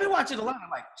glad. I've been watching a lot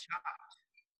of like Chopped.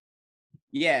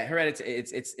 Yeah, Hereditary.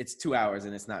 It's 2 hours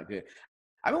and it's not good.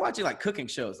 I've been watching like cooking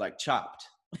shows like Chopped.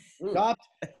 Chopped.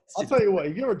 I'll tell you what.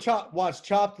 If you ever watch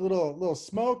Chopped, little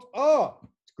smoked, oh,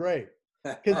 it's great.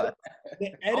 Because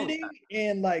the editing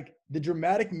and like the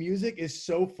dramatic music is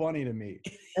so funny to me,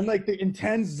 and like the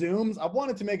intense zooms. I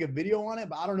wanted to make a video on it,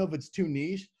 but I don't know if it's too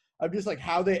niche. I'm just like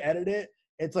how they edit it.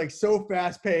 It's like so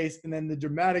fast paced, and then the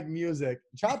dramatic music.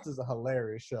 Chopped is a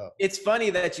hilarious show. It's funny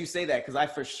that you say that because I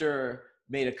for sure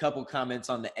made a couple comments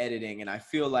on the editing, and I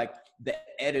feel like the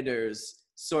editors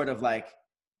sort of like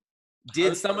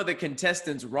did some of the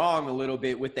contestants wrong a little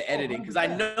bit with the editing, because I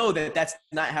know that that's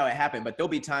not how it happened. But there'll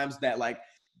be times that like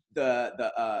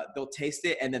they'll taste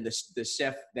it, and then the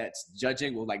chef that's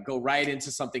judging will like go right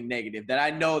into something negative that I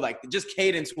know, like just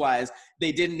cadence wise,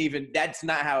 they didn't even. That's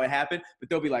not how it happened. But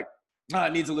they'll be like, oh,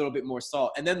 it needs a little bit more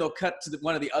salt, and then they'll cut to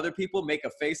one of the other people, make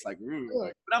a face like,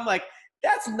 but I'm like,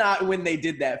 that's not when they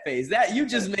did that phase. That you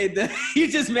just made the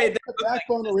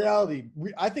backbone of reality.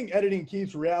 I think editing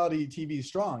keeps reality TV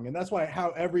strong, and that's why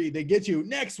they get you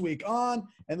next week on,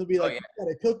 and they'll be like, you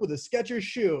gotta cook with a Skechers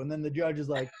shoe, and then the judge is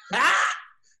like,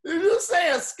 did you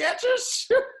say a Skechers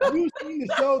shoe? Have you seen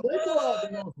the show? They go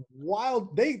out the most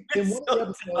wild. In one of the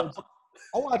episodes,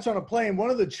 I watched on a plane. One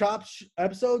of the Chopped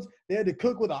episodes, they had to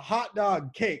cook with a hot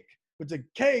dog cake. It's a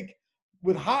cake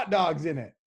with hot dogs in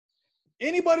it.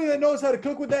 Anybody that knows how to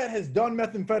cook with that has done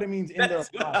methamphetamines in their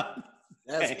life.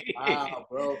 That's wow,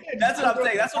 bro. That's what I'm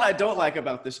saying. That's what I don't like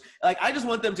about this. Like, I just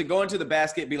want them to go into the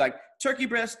basket and be like, turkey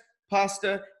breast,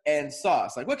 pasta, and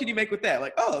sauce. Like, what can you make with that?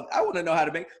 Like, oh, I want to know how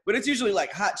to make. But it's usually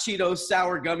like hot Cheetos,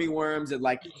 sour gummy worms, and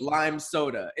like lime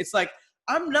soda. It's like,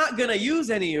 I'm not going to use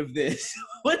any of this.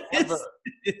 What is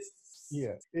this?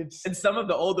 Yeah. And some of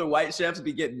the older white chefs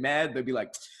be getting mad. They'll be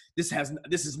like, this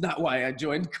is not why I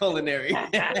joined culinary.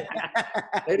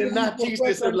 They did not teach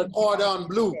this in Le Cordon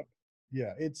Bleu.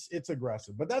 Yeah, it's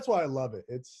aggressive, but that's why I love it.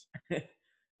 It's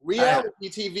reality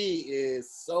TV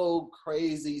is so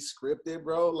crazy scripted,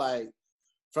 bro. Like,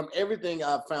 from everything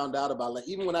I've found out about, like,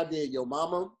 even when I did Yo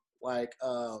Mama, like,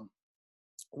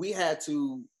 we had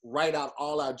to write out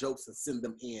all our jokes and send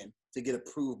them in to get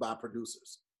approved by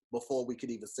producers before we could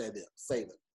even say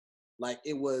them. Like,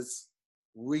 it was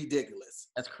ridiculous.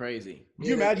 That's crazy. Can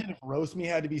you imagine if Roast Me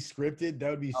had to be scripted?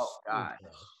 That would be oh god.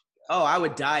 Oh, I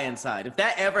would die inside. If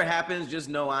that ever happens, just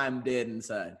know I'm dead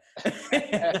inside. I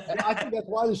think that's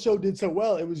why the show did so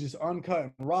well. It was just uncut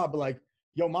and raw. But like,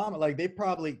 Yo Mama, like they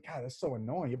probably, God, that's so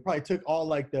annoying. It probably took all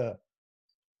like the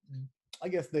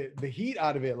heat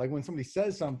out of it. Like when somebody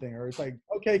says something, or it's like,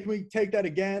 okay, can we take that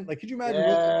again? Like, could you imagine?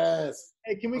 Yes.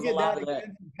 Hey, can we get that again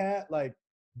from Pat? Like,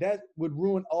 that would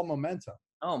ruin all momentum.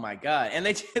 Oh my God! And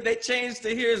they changed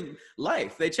to his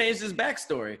life. They changed his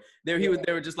backstory. They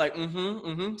were just like,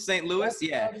 St. Louis,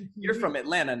 yeah. You're from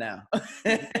Atlanta now.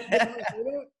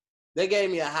 They gave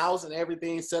me a house and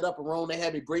everything, set up a room. They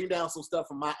had me bring down some stuff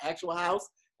from my actual house,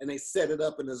 and they set it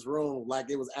up in this room like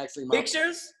it was actually my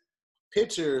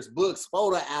pictures, books,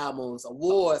 photo albums,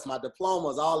 awards, my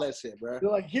diplomas, all that shit, bro. They're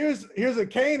like, here's a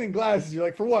cane and glasses. You're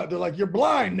like, for what? They're like, you're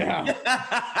blind now.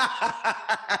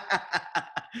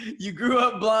 You grew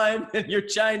up blind and you're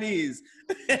Chinese.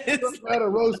 You had to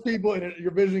roast people and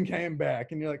your vision came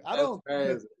back, and you're like, I don't.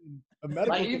 A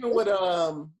medical like even with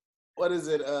what is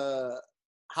it?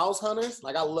 House Hunters.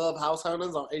 Like I love House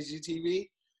Hunters on HGTV.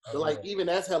 But like even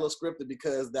that's hella scripted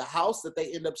because the house that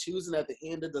they end up choosing at the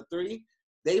end of the 3,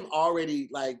 they've already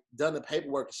like done the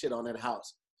paperwork and shit on that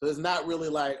house. So it's not really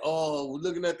like, oh, we're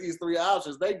looking at these 3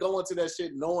 options. They go into that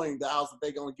shit knowing the house that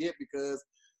they're gonna get because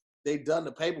they've done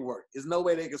the paperwork. There's no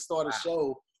way they can start a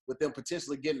show with them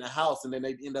potentially getting a house and then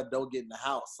they end up don't getting the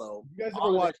house. So you guys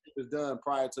ever watch it was done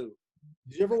prior to.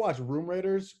 Did you ever watch Room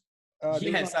Raiders?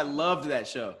 Yes, I loved that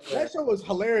show. That show was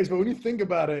hilarious, but when you think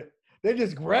about it, they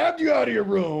just grabbed you out of your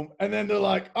room and then they're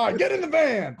like, all right, get in the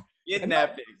van.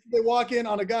 Kidnapping. They walk in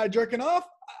on a guy jerking off.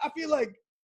 I feel like,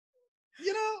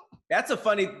 that's a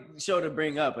funny show to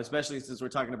bring up, especially since we're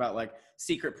talking about like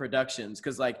secret productions.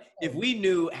 Because like if we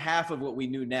knew half of what we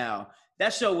knew now,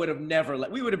 that show would have never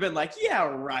we would have been like, yeah,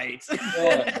 right.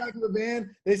 Back in the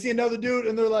van, they see another dude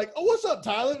and they're like, oh, what's up,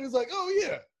 Tyler? And he's like, oh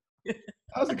yeah.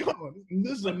 How's it going?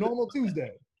 This is a normal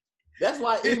Tuesday. That's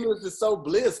why ignorance is so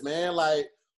bliss, man. Like,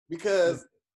 because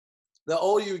the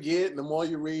older you get, the more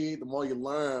you read, the more you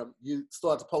learn, you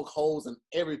start to poke holes in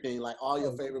everything, like all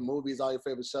your favorite movies, all your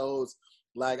favorite shows.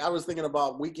 Like, I was thinking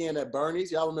about Weekend at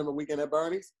Bernie's. Y'all remember Weekend at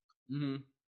Bernie's? Mm-hmm.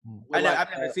 I've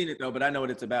never seen it, though, but I know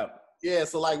what it's about. Yeah,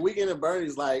 so, like, Weekend at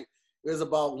Bernie's, like, it was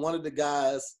about one of the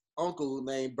guys' uncle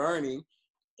named Bernie,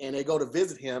 and they go to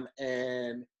visit him,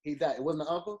 and he died. It wasn't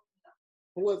an uncle?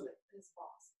 Who was it? His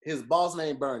boss. His boss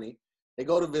named Bernie. They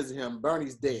go to visit him.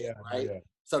 Bernie's dead, right? Yeah.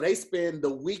 So they spend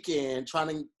the weekend trying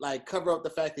to, like, cover up the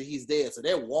fact that he's dead. So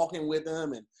they're walking with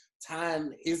him and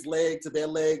tying his leg to their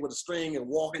leg with a string and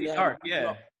walking down. Dark,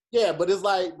 yeah. Yeah, but it's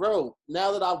like, bro,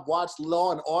 now that I've watched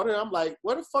Law and Order, I'm like,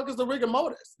 where the fuck is the rigor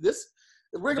mortis? The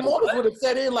rigor mortis would have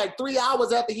set in like 3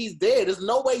 hours after he's dead. There's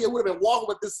no way you would have been walking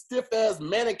with this stiff-ass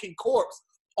mannequin corpse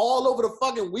all over the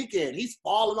fucking weekend. He's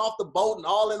falling off the boat and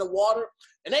all in the water.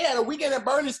 And they had a Weekend at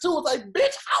Bernie's too. It's like,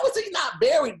 bitch, how is he not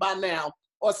buried by now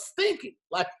or stinking?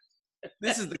 Like,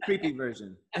 this is the creepy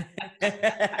version. This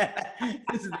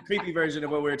is the creepy version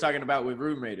of what we were talking about with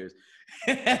Room Raiders.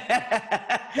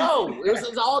 No,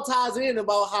 it all ties in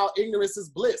about how ignorance is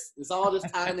bliss. It's all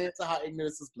just tying into how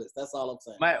ignorance is bliss. That's all I'm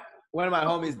saying. One of my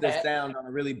homies does sound on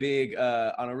a really big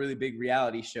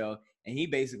reality show, and he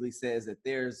basically says that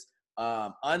there's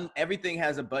everything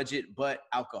has a budget but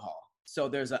alcohol. So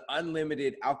there's an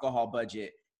unlimited alcohol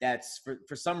budget. That's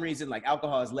for some reason, like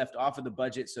alcohol is left off of the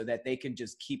budget so that they can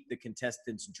just keep the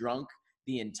contestants drunk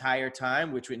the entire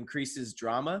time, which increases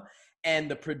drama.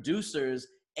 And the producers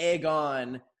egg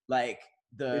on like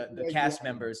the cast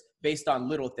members based on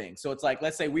little things. So it's like,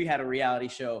 let's say we had a reality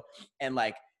show and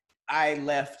like I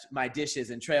left my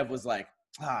dishes and Trev was like,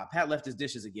 Pat left his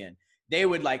dishes again. They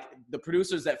would like, the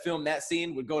producers that filmed that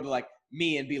scene would go to like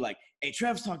me and be like, hey,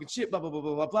 Trev's talking shit, blah, blah, blah,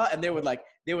 blah, blah, blah. And they would like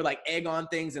egg on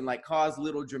things and like cause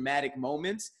little dramatic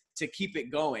moments to keep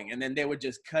it going. And then they would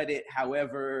just cut it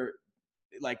however,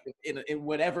 like in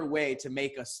whatever way to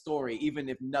make a story, even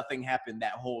if nothing happened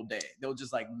that whole day. They'll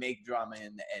just like make drama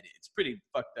in the edit. It's pretty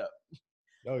fucked up.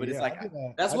 Oh, but yeah, it's like,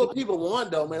 that's what people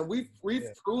want though, man. We've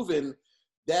proven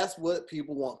that's what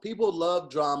people want. People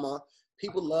love drama.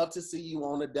 People love to see you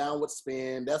on a downward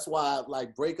spin. That's why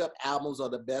like breakup albums are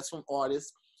the best from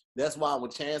artists. That's why when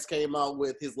Chance came out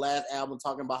with his last album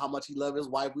talking about how much he loved his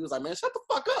wife, we was like, man, shut the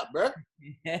fuck up, bro.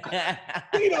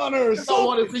 Beat on her. I don't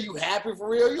want to see you happy for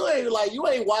real. You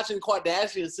ain't watching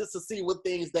Kardashians just to see what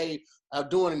things they are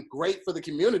doing great for the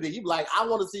community. You be like, I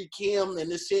want to see Kim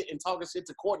and this shit and talking shit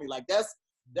to Courtney. Like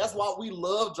that's why we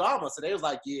love drama. So they was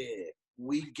like, yeah,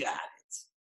 we got it.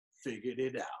 Figured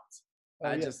it out.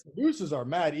 Producers are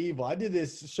mad evil. I did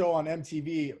this show on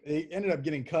MTV. It ended up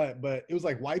getting cut, but it was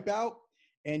like Wipeout.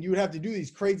 And you would have to do these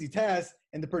crazy tasks,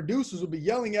 and the producers would be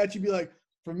yelling at you, be like,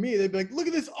 for me, they'd be like, look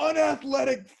at this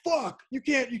unathletic fuck. You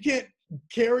can't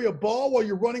carry a ball while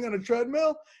you're running on a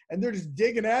treadmill. And they're just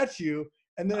digging at you.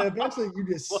 And then eventually you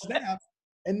just snap.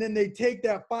 And then they take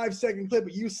that 5-second clip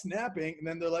of you snapping, and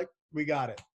then they're like, we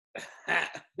got it.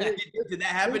 Did that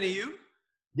happen to you?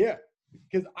 Yeah.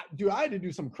 Because, I had to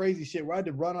do some crazy shit where I had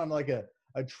to run on like a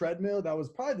treadmill that was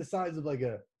probably the size of like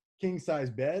a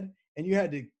king-size bed. And you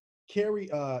had to carry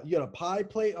you had a pie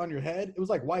plate on your head. It was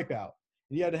like Wipeout.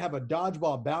 And you had to have a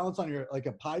dodgeball balance on your like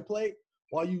a pie plate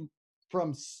while you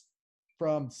from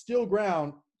still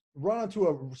ground run onto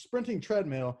a sprinting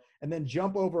treadmill and then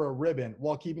jump over a ribbon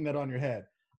while keeping that on your head.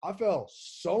 I fell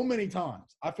so many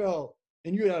times.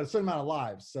 And you had a certain amount of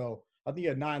lives. So I think you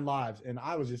had 9 lives, and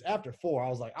I was just after 4. I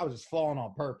was just falling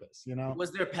on purpose, you know.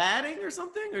 Was there padding or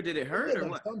something, or did it hurt? Or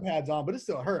what? Some pads on, but it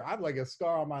still hurt. I have like a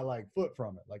scar on my like foot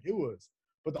from it. Like it was.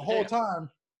 But the whole time,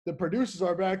 the producers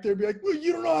are back there be like, well,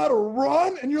 you don't know how to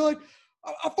run? And you're like,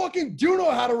 I fucking do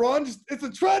know how to run. It's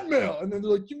a treadmill. And then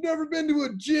they're like, you've never been to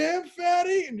a gym,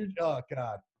 fatty? And you're, oh,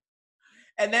 God.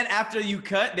 And then after you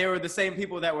cut, they were the same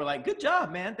people that were like, good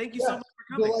job, man. Thank you so much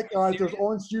for coming. They're like, all right, there's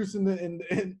orange juice in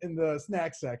the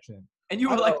snack section. And you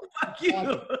were like, fuck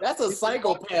you. That's a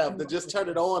psychopath to just turn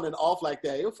it on and off like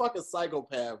that. You're a fucking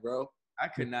psychopath, bro. I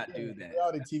could not do that.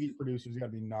 Reality TV producers got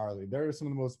to be gnarly. They're some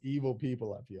of the most evil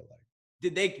people, I feel like.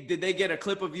 Did they get a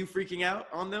clip of you freaking out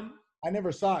on them? I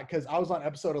never saw it because I was on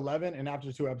episode 11, and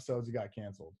after 2 episodes, it got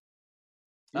canceled.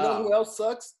 You know who else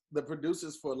sucks? The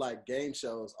producers for like game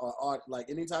shows or art. Like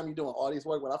anytime you're doing audience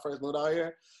work, when I first moved out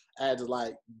here, I had to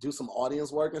like do some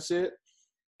audience work and shit.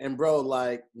 And bro,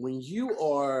 like when you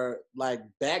are like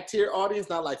back tier audience,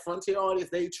 not like front tier audience,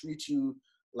 they treat you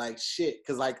like shit.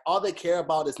 Cause like all they care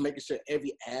about is making sure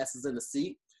every ass is in the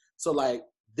seat. So like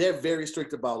they're very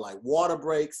strict about like water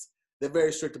breaks. They're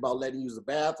very strict about letting you use the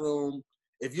bathroom.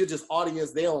 If you're just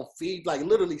audience, they don't feed, like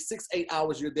literally 6-8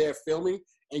 hours you're there filming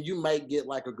and you might get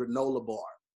like a granola bar.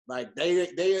 Like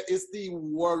it's the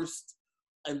worst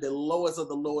and the lowest of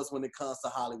the lowest when it comes to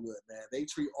Hollywood, man. They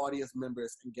treat audience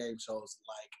members in game shows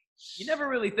like you never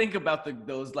really think about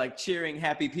those like cheering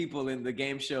happy people in the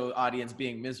game show audience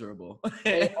being miserable.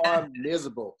 They are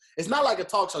miserable. It's not like a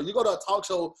talk show. You go to a talk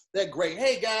show, they're great.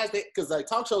 Hey guys, because like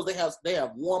talk shows, they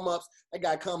have warm-ups. That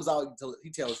guy comes out,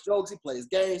 he tells jokes, he plays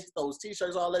games, he throws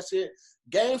t-shirts, all that shit.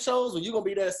 Game shows, when you're gonna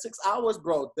be there 6 hours,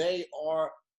 bro, they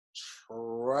are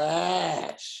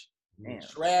trash. Man.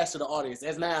 Trash to the audience.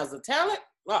 As now as a talent,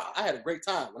 wow, I had a great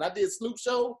time. When I did Snoop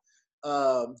show,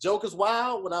 Joker's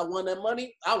Wild, when I won that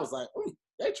money, I was like,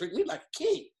 they treat me like a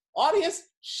king. Audience,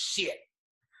 shit.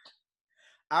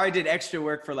 I already did extra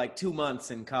work for like 2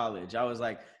 months in college. I was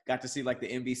like, got to see like the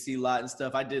NBC lot and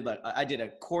stuff. I did a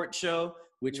court show,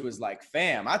 which was like,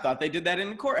 fam, I thought they did that in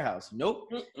the courthouse.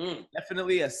 Nope.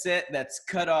 Definitely a set that's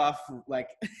cut off, like,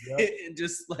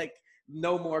 just like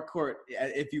no more court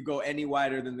if you go any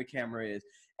wider than the camera is.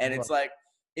 And it's like,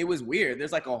 it was weird.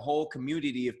 There's like a whole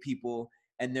community of people,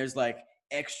 and there's like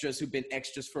extras who've been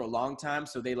extras for a long time.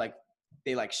 So they are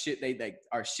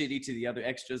shitty to the other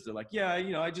extras. They're like, yeah,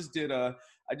 you know, I just did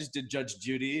Judge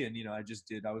Judy, and you know, I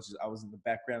was in the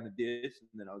background of this,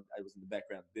 and then I was in the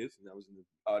background of this, and I was in the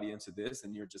audience of this,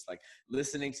 and you're just like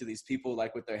listening to these people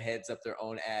like with their heads up their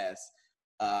own ass,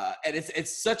 and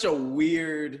it's such a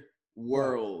weird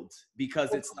world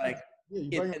because it's like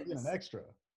you're bragging about being an extra.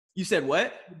 You said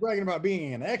what? You're bragging about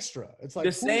being an extra. It's like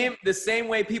the same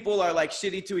way people are like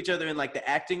shitty to each other in like the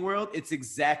acting world. It's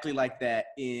exactly like that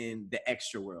in the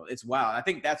extra world. It's wild. I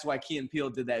think that's why Key and Peele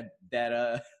did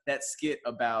that skit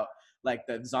about like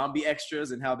the zombie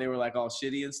extras and how they were like all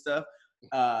shitty and stuff.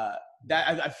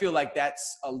 that I feel like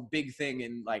that's a big thing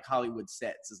in like Hollywood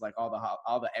sets, is like all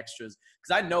the extras.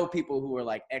 Because I know people who are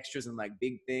like extras in like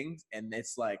big things, and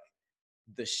it's like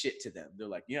the shit to them. They're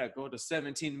like, yeah, go to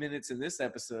 17 minutes in this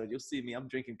episode. You'll see me. I'm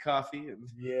drinking coffee.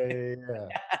 And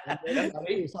I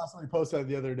saw somebody post that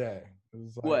the other day. It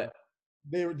was like, what?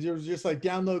 They were just like,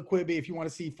 download Quibi if you want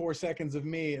to see 4 seconds of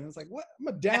me. And it's like, what? I'm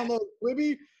gonna download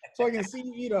Quibi so I can see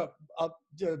you eat a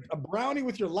brownie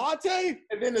with your latte?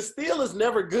 And then the still is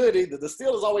never good either. The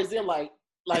still is always in like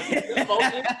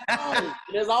emotion.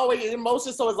 There's always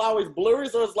emotion, so it's always blurry.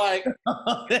 So it's like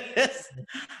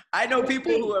I know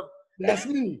people who have That's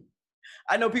me.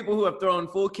 I know people who have thrown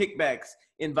full kickbacks,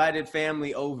 invited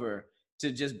family over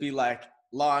to just be like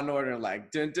Law and Order,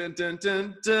 like dun dun dun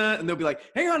dun dun, and they'll be like,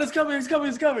 "Hang on, it's coming, it's coming,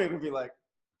 it's coming." And we'll be like,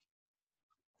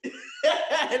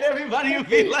 and everybody will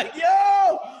be like,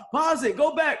 "Yo, pause it,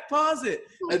 go back, pause it,"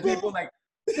 and people like.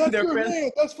 That's your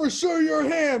hand. That's for sure your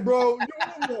hand, bro.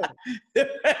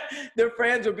 Their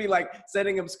friends would be like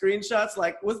sending them screenshots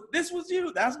like, this was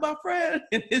you? That's my friend.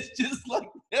 And it's just like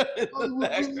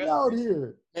out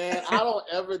here. And I don't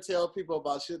ever tell people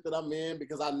about shit that I'm in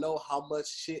because I know how much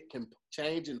shit can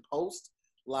change in post.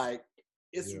 Like,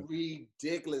 it's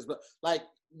ridiculous. But like,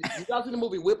 you guys seen the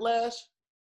movie Whiplash?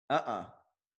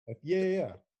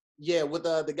 Yeah, with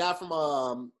the guy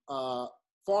from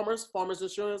Farmers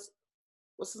Insurance.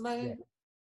 What's his name?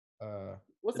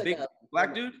 What's that guy?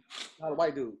 Black dude? Not a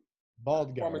white dude.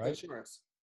 Bald guy, Farmers right? Insurance.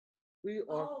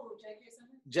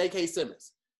 J.K.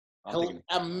 Simmons. Simmons.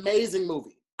 Amazing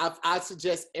movie. I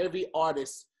suggest every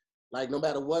artist, like no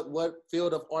matter what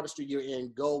field of artistry you're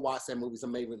in, go watch that movie. It's an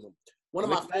amazing movie. One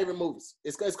of my favorite movies.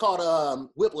 It's called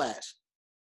Whiplash.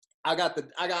 I got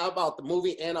about the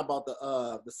movie and about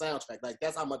the soundtrack. Like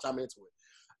that's how much I'm into it.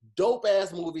 Dope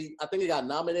ass movie. I think it got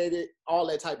nominated, all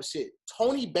that type of shit.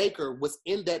 Tony Baker was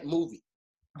in that movie.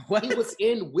 What? He was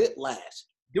in Whiplash.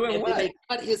 Doing what? They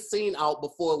cut his scene out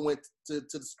before it went to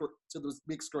the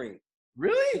big screen.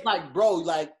 Really? It's like, bro,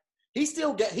 like he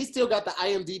still got the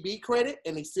IMDb credit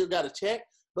and he still got a check,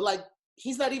 but like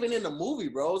he's not even in the movie,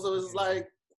 bro. So it's like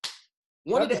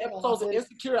one of the episodes of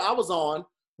Insecure I was on.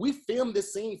 We filmed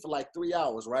this scene for like 3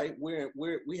 hours, right?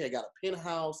 We had got a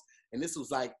penthouse, and this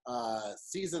was like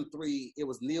season 3. It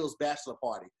was Neil's bachelor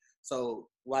party, so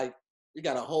like we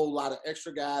got a whole lot of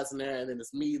extra guys in there, and then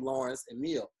it's me, Lawrence, and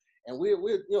Neil, and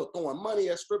we're throwing money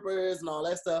at strippers and all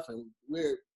that stuff, and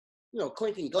we're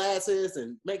clinking glasses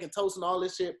and making toast and all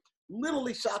this shit.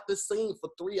 Literally shot this scene for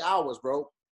 3 hours, bro.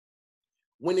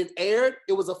 When it aired,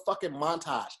 it was a fucking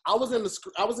montage. I was in the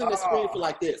screen for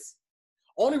like this.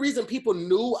 Only reason people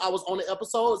knew I was on the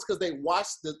episode is because they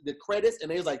watched the credits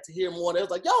and they was like, to hear more. They was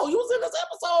like, yo, you was in this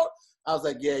episode? I was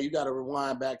like, yeah, you got to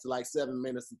rewind back to like 7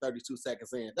 minutes and 32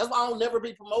 seconds in. That's why I'll never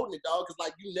be promoting it, dog, because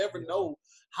like you never know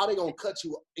how they going to cut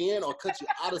you in or cut you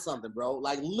out of something, bro.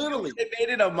 Like literally. They made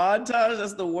it a montage?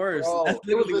 That's the worst. Bro, that's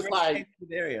it was just like,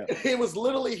 it was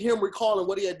literally him recalling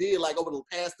what he had did like over the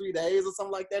past 3 days or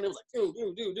something like that. And it was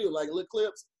like, do, like little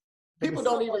clips. People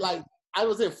don't even like, I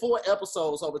was in 4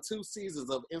 episodes over 2 seasons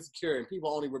of Insecure, and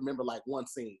people only remember like one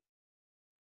scene.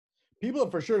 People are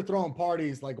for sure throwing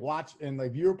parties, like watch and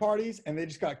like viewer parties, and they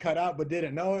just got cut out but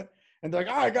didn't know it. And they're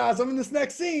like, all right, guys, I'm in this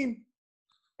next scene.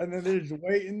 And then they're just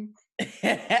waiting.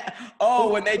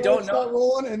 When they don't know.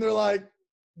 Rolling, and they're like,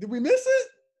 did we miss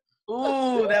it?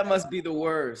 Ooh, that must be the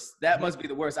worst. That must be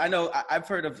the worst. I know I've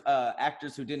heard of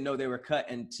actors who didn't know they were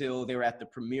cut until they were at the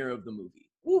premiere of the movie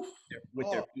with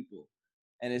their people.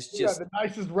 And it's just you got the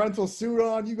nicest rental suit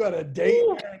on. You got a date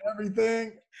and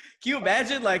everything. Can you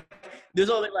imagine? Like,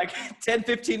 there's only like 10,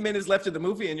 15 minutes left of the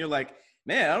movie, and you're like,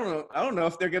 man, I don't know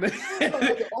if they're gonna.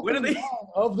 What are they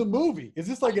of the movie? Is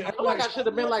this like? I feel like I should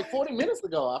have been like 40 minutes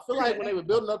ago. I feel like when they were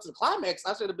building up to the climax,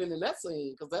 I should have been in that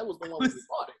scene because that was the one we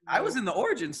recorded. I was in the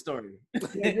origin story.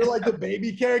 Yeah, you're like the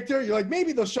baby character. You're like,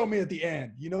 maybe they'll show me at the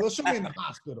end. They'll show me in the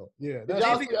hospital. Yeah. Did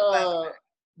y'all see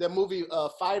that movie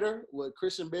Fighter with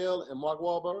Christian Bale and Mark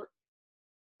Wahlberg?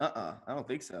 I don't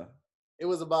think so. It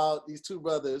was about these 2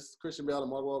 brothers, Christian Bale and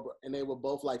Mark Wahlberg, and they were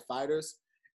both like fighters.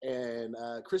 And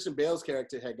Christian Bale's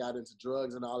character had got into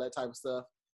drugs and all that type of stuff.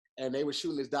 And they were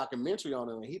shooting this documentary on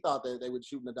him. And he thought that they were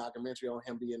shooting a documentary on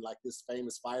him being like this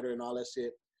famous fighter and all that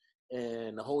shit.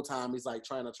 And the whole time he's like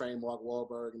trying to train Mark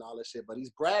Wahlberg and all that shit. But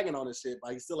he's bragging on this shit,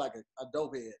 but he's still like a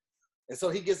dope head. And so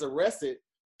he gets arrested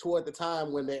toward the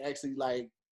time when they actually like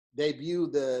debut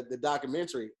the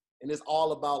documentary, and it's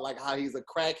all about like how he's a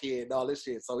crackhead and all this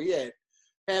shit. So he had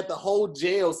the whole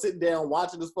jail sitting down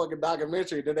watching this fucking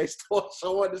documentary. Then they start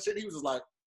showing the shit. He was just like,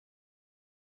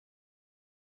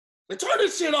 "Turn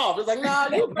this shit off." It's like, nah,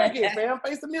 you a crackhead, fam.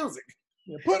 Face the music.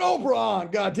 Put Oprah on,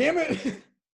 god damn it.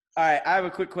 All right, I have a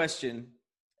quick question.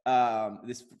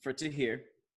 This for Tahir.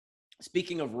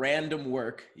 Speaking of random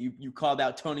work, you called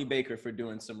out Tony Baker for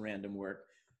doing some random work.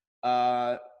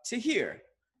 Tahir,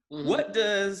 what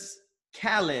does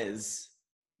Calais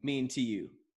mean to you?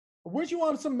 Weren't you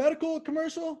on some medical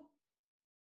commercial?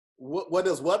 What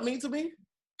does what mean to me?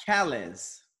 Calais.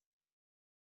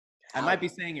 I might be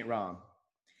saying it wrong.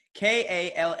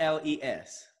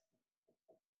 Kalles.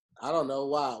 I don't know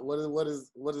why. What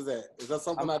is that? Is that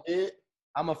something I did?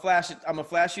 I'm gonna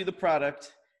flash you the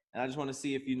product, and I just want to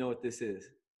see if you know what this is.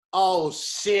 Oh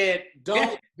shit!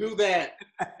 Don't do that,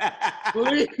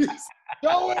 please.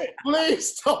 Show it.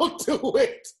 Please don't do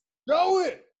it. Show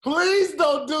it. Please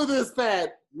don't do this,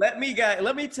 Pat. Let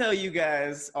me tell you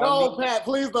guys. No, Pat,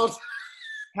 please don't.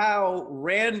 How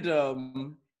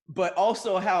random, but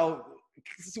also how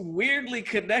weirdly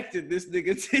connected this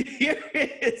nigga to here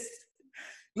is.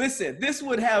 Listen, this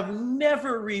would have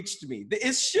never reached me.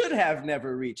 It should have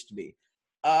never reached me.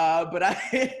 But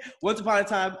once upon a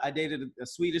time, I dated a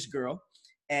Swedish girl,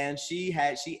 and she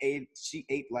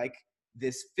ate like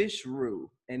this fish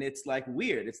roux, and it's like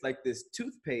weird. It's like this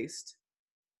toothpaste.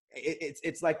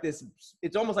 It's like this.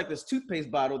 It's almost like this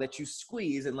toothpaste bottle that you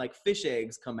squeeze, and like fish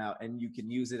eggs come out, and you can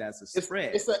use it as a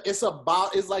spread. It's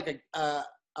like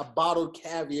a bottled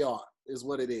caviar is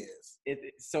what it is.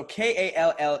 So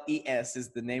Kalles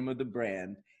is the name of the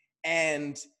brand,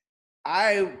 and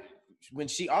when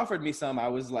she offered me some, I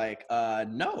was like,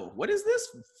 no, what is this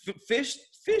fish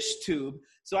tube?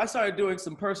 So I started doing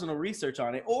some personal research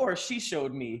on it, or she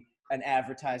showed me an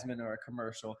advertisement or a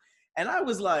commercial, and I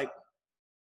was like,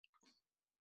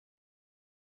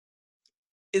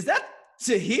 is that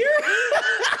Tahir?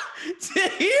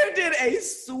 Tahir did a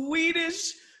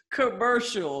Swedish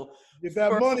commercial. Get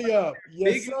that money up.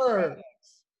 Yes, sir.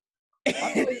 I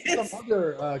played some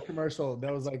other commercial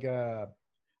that was like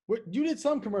you did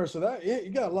some commercial that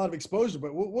you got a lot of exposure,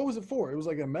 but what was it for? It was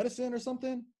like a medicine or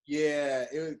something? Yeah,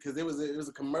 because it was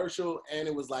a commercial, and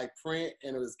it was like print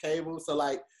and it was cable.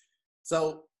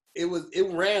 So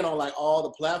it ran on like all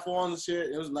the platforms and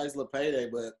shit. It was a nice little payday,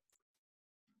 but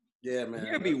yeah, man.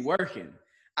 You'd be working.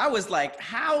 I was like,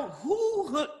 who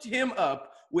hooked him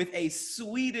up with a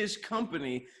Swedish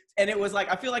company? And it was like,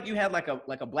 I feel like you had like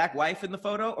a black wife in the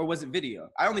photo, or was it video?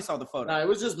 I only saw the photo. No, it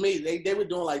was just me. They were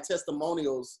doing like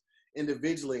testimonials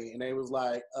individually, and they was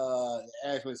like,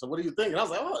 asked me, so what do you think? And I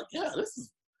was like, oh yeah, this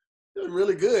is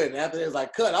really good. And after it was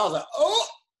like cut, I was like, oh.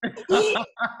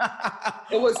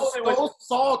 It was so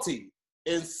salty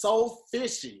and so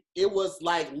fishy. It was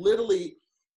like literally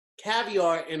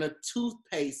caviar in a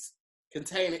toothpaste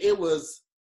container. It was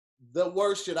the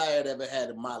worst shit I had ever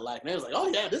had in my life. And they was like, oh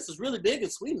yeah, this is really big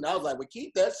in Sweden. I was like, well,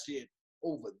 keep that shit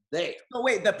over there. No,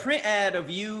 wait, the print ad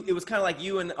of you, it was kind of like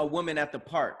you and a woman at the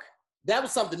park. That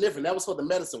was something different. That was for the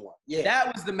medicine one. Yeah.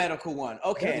 That was the medical one.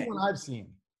 Okay. That's the one I've seen.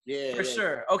 Yeah. For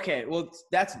sure. Okay. Well,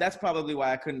 that's probably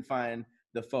why I couldn't find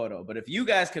the photo. But if you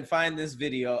guys can find this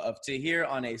video of Tahir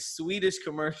on a Swedish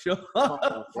commercial,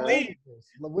 please.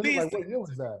 What year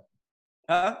was that?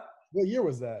 Huh? What year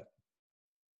was that?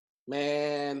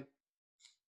 Man,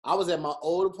 I was at my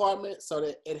old apartment, so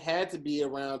that it had to be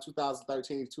around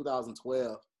 2013,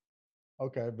 2012.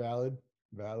 Okay, valid.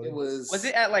 It was. Was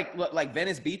it at like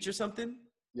Venice Beach or something?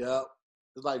 Yep.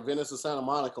 It's like Venice or Santa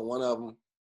Monica, one of them.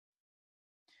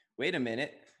 Wait a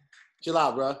minute. Chill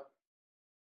out, bro.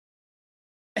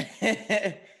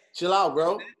 Chill out,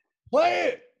 bro. Play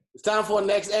it. It's time for a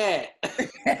next ad.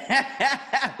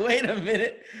 Wait a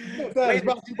minute. That is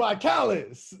brought to you by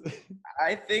Calais.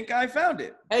 I think I found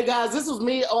it. Hey guys, this was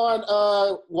me on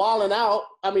Wildin' Out.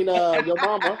 I mean, Your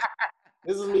Mama.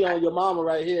 This is me on Your Mama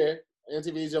right here.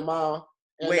 MTV's Your Mom.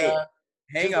 And, wait,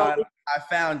 hang on. I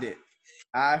found it.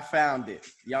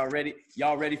 Y'all ready?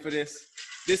 Y'all ready for this?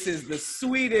 This is the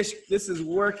Swedish. This is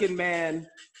working man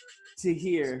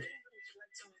Tahir.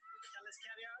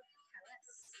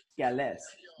 Calais.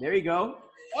 There you go.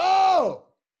 Oh!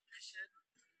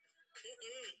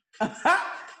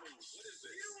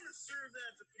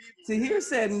 Tahir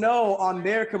said no on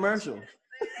their commercial.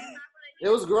 It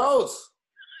was gross.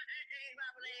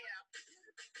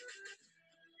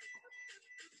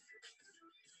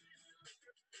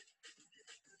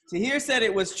 Tahir said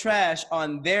it was trash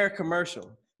on their commercial.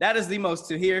 That is the most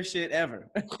Tahir shit ever.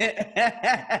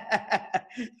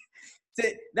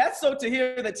 That's so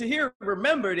Tahir that Tahir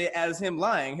remembered it as him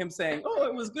lying, him saying, oh,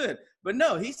 it was good. But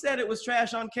no, he said it was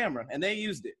trash on camera, and they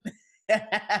used it.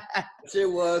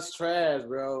 Shit was trash,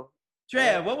 bro.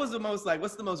 Trav, what's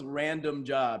the most random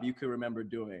job you could remember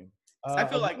doing? I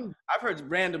feel like I've heard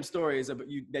random stories about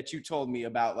that you told me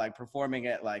about, like performing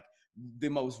at like the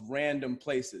most random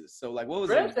places. So like, what was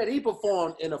Trev it? said he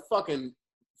performed in a fucking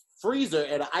freezer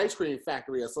at an ice cream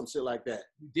factory or some shit like that.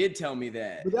 You did tell me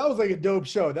that. But that was like a dope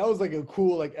show. That was like a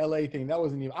cool like LA thing. That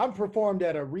wasn't even. I performed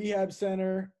at a rehab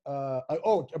center.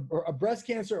 A breast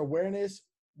cancer awareness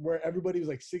where everybody was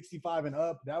like 65 and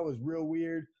up. That was real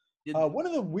weird. One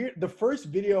of the first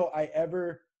video I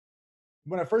ever,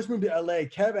 when I first moved to LA,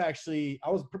 Kev actually, I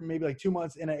was maybe like 2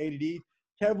 months in at ADD.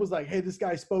 Kev was like, hey, this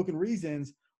guy Spoken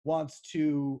Reasons wants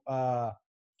to,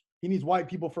 he needs white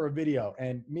people for a video.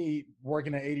 And me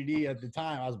working at ADD at the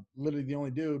time, I was literally the only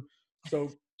dude. So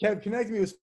Kev connected me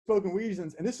with Spoken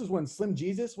Reasons. And this was when Slim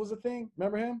Jesus was a thing.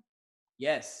 Remember him?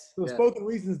 Yes. So Spoken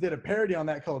Reasons did a parody on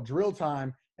that called Drill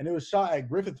Time. And it was shot at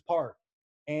Griffith Park.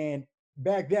 And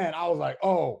back then I was like,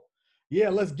 oh, yeah,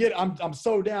 let's get it. I'm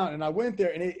so down. And I went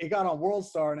there and it got on World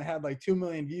Star and it had like 2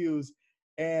 million views.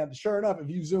 And sure enough, if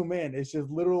you zoom in, it's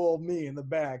just little old me in the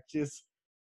back, just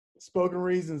Spoken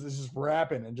Reasons is just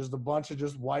rapping and just a bunch of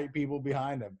just white people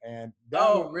behind him. And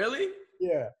really?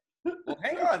 Yeah. Well,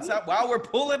 hang on, so while we're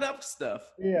pulling up stuff.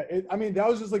 Yeah, I mean, that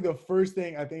was just like the first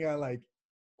thing I think I like,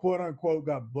 quote unquote,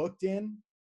 got booked in,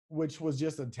 which was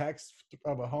just a text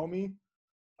of a homie.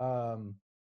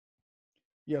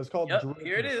 Yeah, it was called. Yep,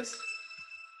 here it is.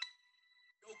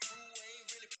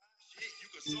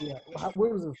 Yeah,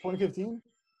 what was it? 2015.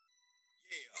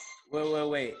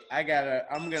 Wait.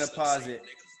 I'm gonna pause it.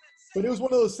 But it was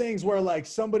one of those things where like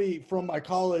somebody from my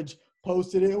college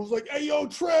posted it. It was like, hey, yo,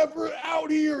 Trevor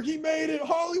out here. He made it,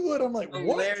 Hollywood. I'm like, what?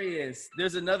 Hilarious.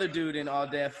 There's another dude in All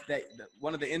Def, that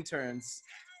one of the interns,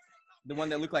 the one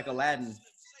that looked like Aladdin.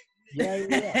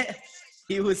 Yeah.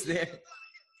 He was there.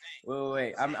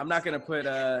 Wait. I'm not gonna put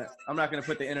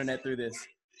the internet through this.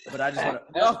 But I just want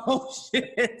to. Oh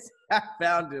shit! I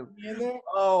found him.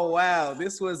 Oh wow!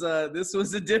 This was a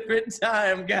different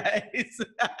time, guys.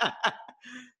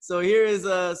 So here is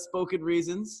Spoken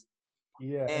Reasons.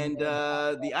 Yeah. And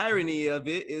the irony of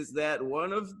it is that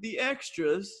one of the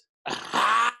extras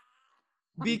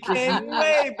became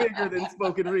way bigger than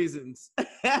Spoken Reasons.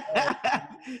 That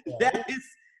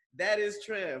is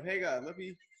Trev. Hang on, let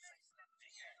me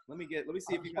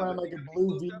see if you got like a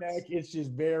blue V-neck. It's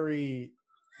just very.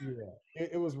 Yeah,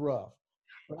 it was rough.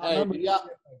 But I remember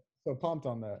so pumped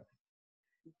on that.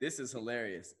 This is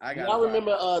hilarious. Y'all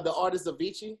remember the artist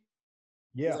Avicii?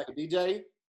 Yeah. He's like a DJ.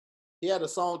 He had a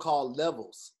song called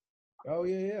Levels. Oh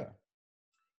yeah.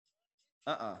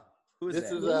 Who is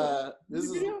that?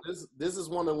 This is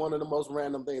one of the most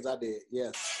random things I did.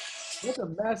 Yes. That's a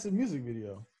massive music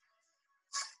video.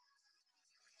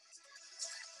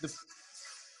 Is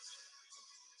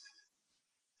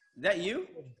that you?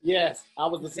 Yes, I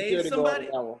was the security guard on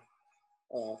that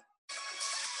one.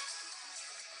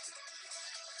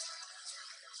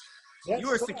 You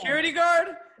were a security guard?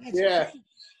 Yeah.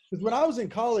 Because when I was in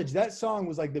college, that song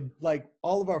was like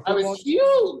all of our football. It was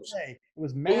huge. It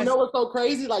was massive. You know what's so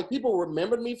crazy? Like people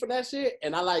remembered me for that shit,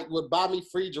 and I like would buy me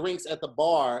free drinks at the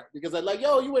bar because they're like,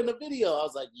 "Yo, you in the video?" I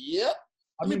was like, "Yep."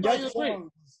 I mean,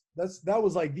 that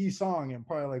was like the song in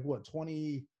probably like what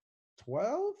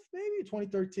 2012, maybe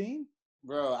 2013.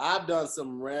 Bro, I've done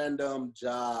some random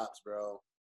jobs, bro.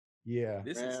 Yeah.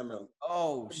 Shit.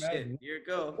 Here it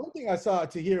goes. One thing I saw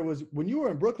to hear was when you were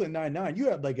in Brooklyn Nine-Nine, you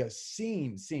had like a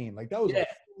scene. Like that was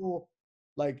cool.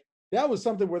 Like that was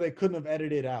something where they couldn't have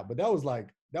edited out, but that was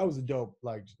a dope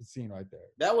like scene right there.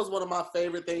 That was one of my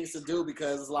favorite things to do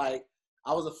because like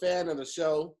I was a fan of the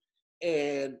show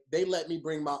and they let me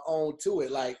bring my own to it.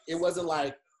 Like it wasn't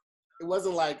like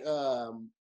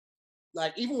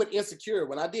even with Insecure,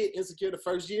 when I did Insecure the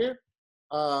first year,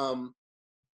 it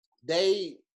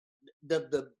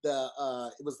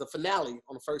was the finale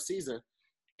on the first season,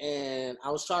 and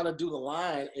I was trying to do the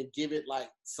line and give it like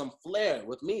some flair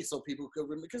with me so people could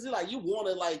remember, because like you want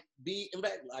to like be in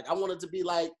fact like I wanted to be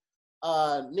like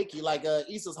Nikki, like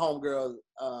Issa's homegirl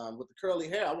with the curly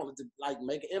hair. I wanted to like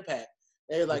make an impact.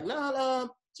 They were like, no,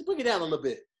 just bring it down a little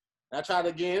bit. And I tried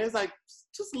again. It's like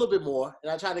just a little bit more.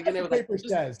 And I tried again. They was like,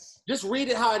 just read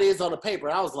it how it is on the paper.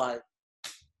 And I was like,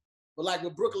 but like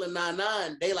with Brooklyn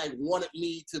Nine-Nine, they like wanted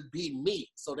me to be me.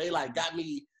 So they like got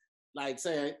me like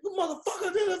saying, "You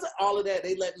motherfucker," all of that.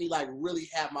 They let me like really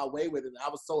have my way with it. And I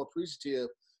was so appreciative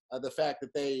of the fact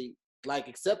that they like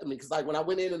accepted me. Cause like when I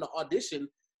went in the audition,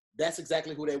 that's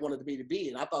exactly who they wanted me to be.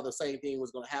 And I thought the same thing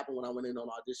was going to happen when I went in on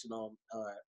audition on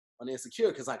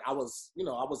Insecure. Cause like I was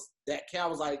that cat. I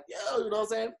was like, yo, you know what I'm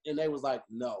saying? And they was like,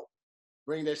 no,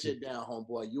 bring that shit down,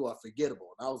 homeboy. You are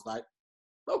forgettable. And I was like,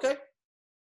 okay.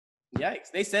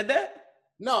 Yikes! They said that?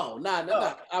 No, not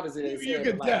obviously they said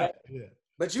it like that. Yeah.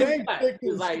 But you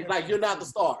like you're not the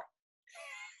star.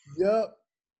 Yup.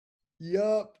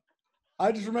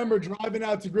 I just remember driving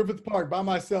out to Griffith Park by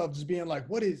myself, just being like,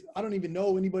 I don't even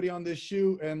know anybody on this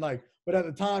shoot. And like, but at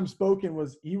the time Spoken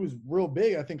was real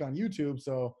big, I think, on YouTube.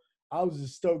 So I was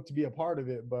just stoked to be a part of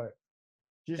it. But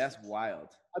that's wild.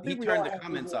 I think he turned the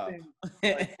comments off.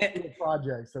 Like,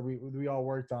 projects that we all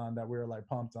worked on that we were like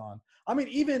pumped on. I mean,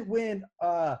 even when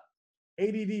ADD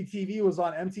TV was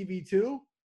on MTV2,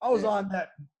 I was on that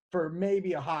for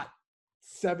maybe a hot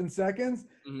 7 seconds,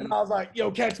 and I was like, "Yo,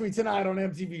 catch me tonight on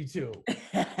MTV2."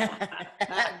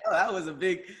 That was a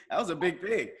big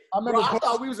thing. I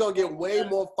thought we was gonna get way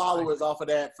more followers off of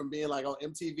that from being like on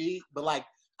MTV, but like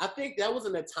I think that was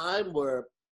in a time where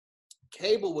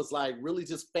cable was like really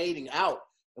just fading out,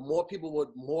 and more people were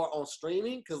more on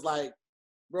streaming. Because like,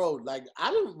 bro, like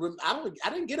I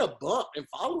didn't get a bump in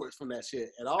followers from that shit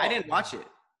at all. I didn't watch it.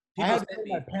 I had to go to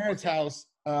my parents' house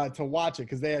to watch it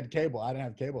because they had cable. I didn't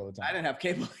have cable at the time. I didn't have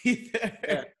cable either.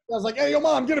 Yeah. I was like, "Hey, yo,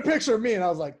 mom, get a picture of me," and I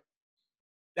was like,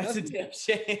 "That's a damn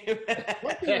shame."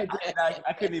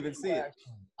 I couldn't even see it.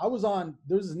 I was on.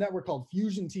 There was this network called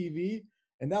Fusion TV,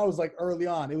 and that was like early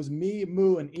on. It was me,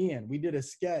 Moo, and Ian. We did a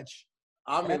sketch.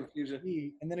 I'm in Fusion,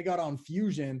 and then it got on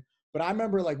Fusion. But I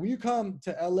remember, like, when you come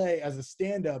to LA as a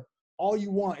stand-up, all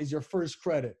you want is your first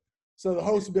credit. So the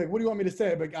host would be like, "What do you want me to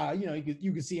say?" But you know,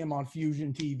 you could see him on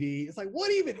Fusion TV. It's like,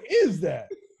 what even is that?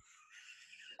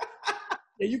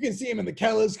 Yeah, you can see him in the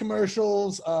Kellogg's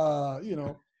commercials. You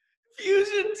know,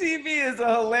 Fusion TV is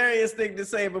a hilarious thing to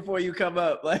say before you come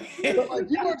up. Like people are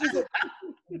just like,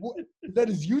 what? Is that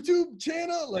his YouTube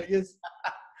channel? Like, it's.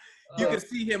 You can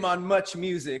see him on Much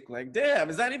Music. Like,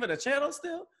 damn, is that even a channel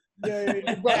still?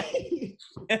 Yeah, right.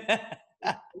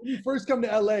 When you first come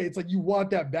to LA, it's like you want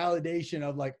that validation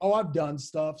of like, oh, I've done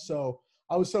stuff. So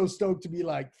I was so stoked to be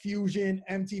like Fusion,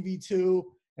 MTV2,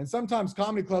 and sometimes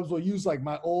comedy clubs will use like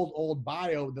my old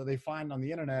bio that they find on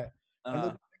the internet. And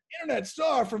the internet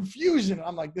star from Fusion.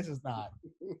 I'm like, this is not.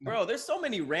 Bro, there's so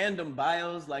many random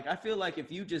bios. Like, I feel like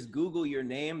if you just Google your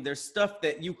name, there's stuff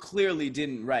that you clearly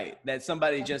didn't write, that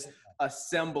somebody just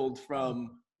assembled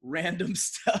from random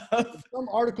stuff. Some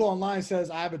article online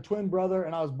says I have a twin brother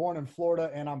and I was born in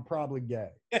Florida and I'm probably gay.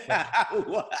 So.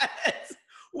 What?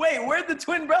 Wait, where'd the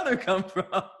twin brother come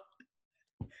from?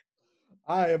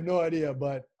 I have no idea,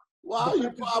 but wow,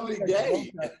 you're probably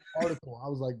gay. Article. I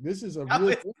was like, this is a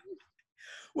real thing?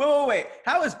 Wait.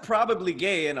 How is probably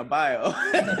gay in a bio?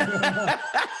 It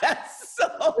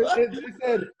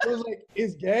was like,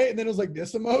 is gay? And then it was like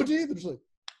this emoji. There's like,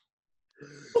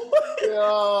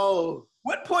 yo.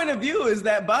 What point of view is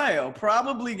that bio?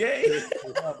 Probably gay?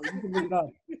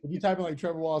 If you type in like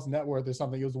Trevor Wallace net worth or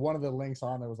something, it was one of the links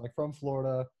on there. It was like from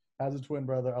Florida, has a twin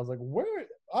brother. I was like, where?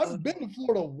 I've been to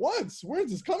Florida once. Where's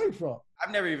this coming from?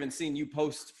 I've never even seen you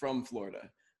post from Florida.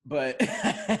 But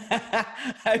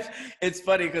it's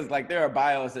funny because like there are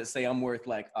bios that say I'm worth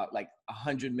like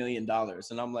 $100 million.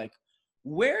 And I'm like,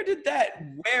 where did that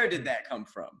come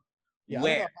from? Yeah,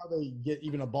 where? I don't know how they get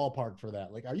even a ballpark for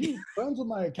that. Like, are you friends with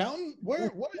my accountant? Where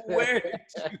did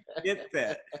you get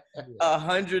that?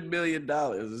 $100 million.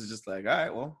 It's just like, all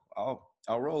right, well,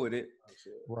 I'll roll with it.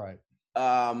 Right.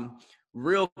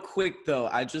 Real quick though,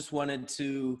 I just wanted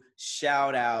to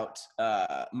shout out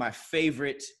my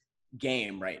favorite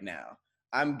game right now.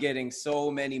 I'm getting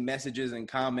so many messages and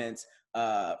comments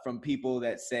from people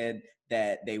that said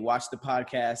that they watch the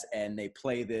podcast and they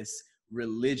play this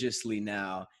religiously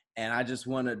now. And I just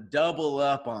want to double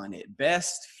up on it.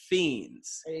 Best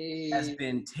Fiends has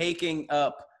been taking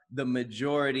up the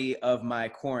majority of my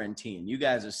quarantine. You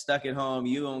guys are stuck at home.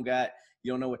 You don't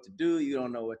know what to do. You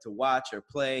don't know what to watch or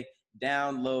play.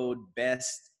 Download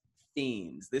Best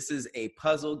Fiends. This is a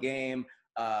puzzle game,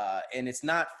 and it's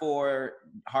not for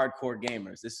hardcore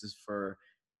gamers. This is for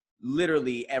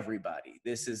literally everybody.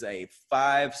 This is a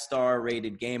 5-star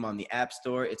rated game on the App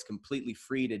Store. It's completely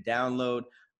free to download.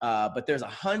 But there's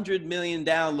 100 million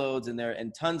downloads in there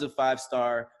and tons of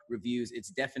 5-star reviews.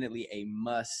 It's definitely a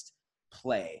must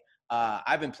play.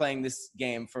 I've been playing this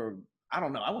game for, I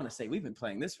don't know, I want to say we've been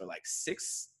playing this for like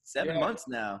 6-7 months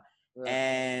now. Yeah.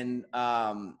 And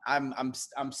I'm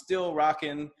still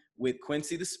rocking with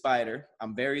Quincy the Spider.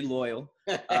 I'm very loyal.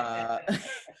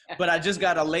 But I just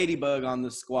got a ladybug on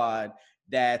the squad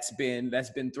that's been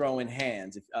throwing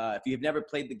hands. If you've never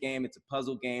played the game, it's a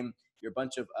puzzle game. You're a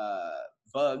bunch of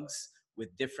bugs with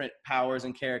different powers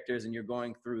and characters, and you're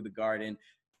going through the garden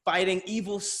fighting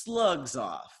evil slugs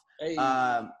off. Hey.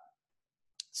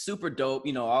 Super dope.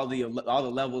 You know, all the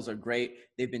levels are great.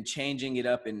 They've been changing it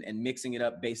up and mixing it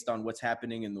up based on what's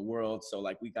happening in the world. So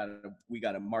like we got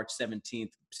a March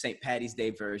 17th St. Patty's Day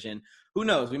version. Who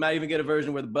knows? We might even get a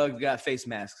version where the bugs got face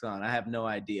masks on. I have no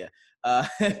idea.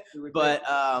 But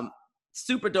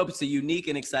super dope. It's a unique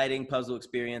and exciting puzzle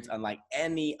experience, unlike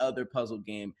any other puzzle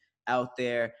game out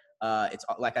there. It's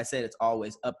like I said, it's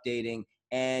always updating,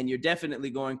 and you're definitely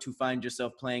going to find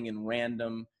yourself playing in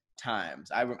random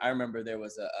times. I remember there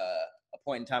was a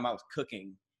point in time I was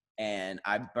cooking, and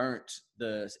I burnt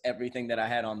everything that I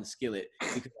had on the skillet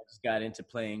because I just got into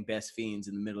playing Best Fiends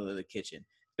in the middle of the kitchen.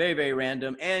 Very, very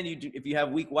random. And if you have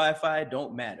weak Wi-Fi,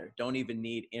 don't matter. Don't even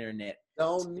need internet.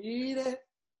 Don't need it.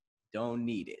 Don't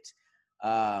need it.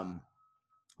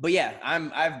 But yeah,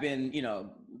 I've been,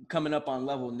 coming up on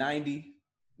level 90.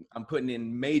 I'm putting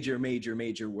in major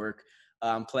work.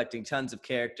 I'm collecting tons of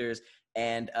characters,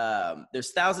 and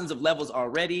there's thousands of levels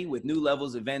already with new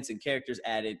levels, events, and characters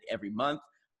added every month.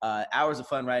 Hours of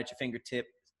fun right at your fingertip,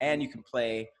 and you can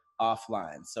play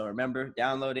offline. So remember,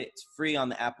 download it. It's free on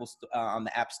the on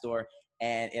the App Store,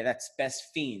 and that's Best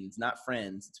Fiends, not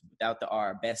Friends. It's without the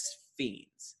R. Best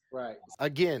Fiends. Right.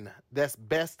 Again, that's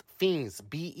Best Fiends.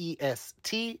 BESTFIENDS.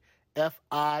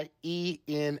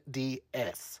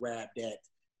 Grab that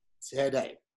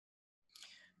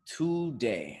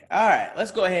today. All right, let's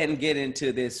go ahead and get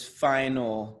into this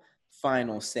final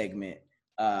segment.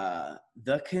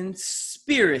 The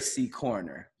Conspiracy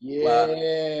Corner.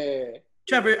 Yeah.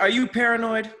 Trevor, are you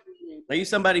paranoid? Are you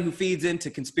somebody who feeds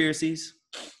into conspiracies?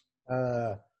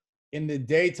 In the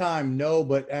daytime, no,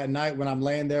 but at night when I'm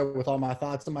laying there with all my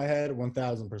thoughts in my head,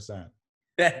 1,000%.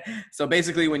 So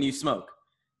basically when you smoke.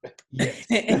 Yes.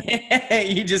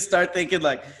 You just start thinking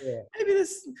like, maybe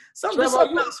there's something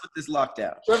else with this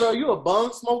lockdown. Trevor, are you a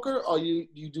bong smoker or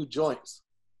you do joints?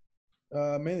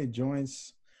 Mainly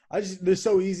joints. They're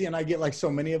so easy, and I get like so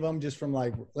many of them just from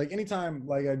like anytime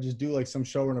like I just do like some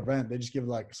show or an event, they just give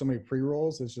like so many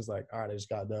pre-rolls. It's just like, all right, I just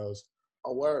got those.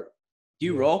 A word. Do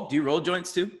you roll? Do you roll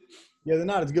joints too? Yeah, they're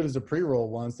not as good as the pre-roll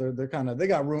ones. They're kind of, they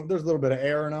got room. There's a little bit of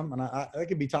air in them, and they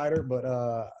could be tighter, but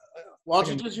why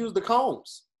don't you just use the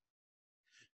cones?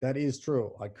 That is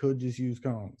true. I could just use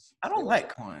cones. I don't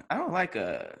like cones. I don't like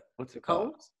what's it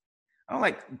called? Cones? I don't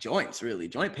like joints really.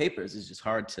 Joint papers is just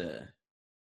hard to.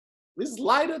 This is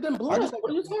lighter than blunt.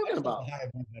 What are you talking about?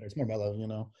 It's more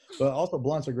mellow, But also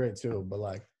blunts are great too. But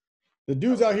like the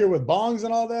dudes out here with bongs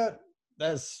and all that,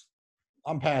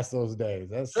 I'm past those days.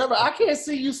 Trevor, I can't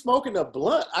see you smoking a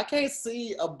blunt. I can't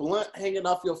see a blunt hanging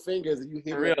off your fingers and you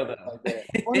hit real though. Like that.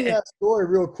 Funny that story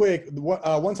real quick.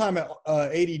 One time at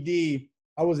ADD,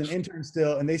 I was an intern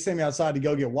still, and they sent me outside to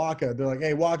go get Waka. They're like,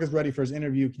 hey, Waka's ready for his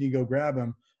interview. Can you go grab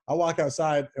him? I walk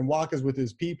outside, and Waka's with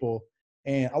his people.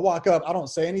 And I walk up. I don't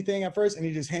say anything at first, and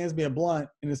he just hands me a blunt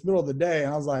in the middle of the day.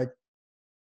 And I was like,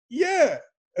 yeah.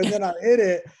 And then I hit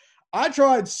it. I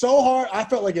tried so hard. I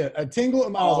felt like a tingle.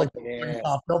 And I was like,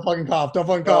 don't fucking cough. Don't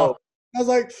fucking cough. I was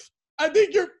like, I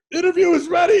think your interview is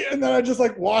ready. And then I just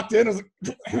like walked in. I was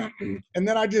like, and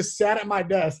then I just sat at my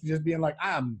desk just being like,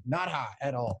 I'm not high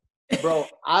at all. Bro,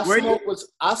 I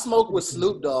smoked with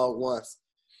Snoop Dogg once.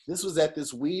 This was at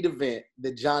this weed event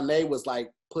that Janae was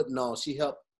like putting on. She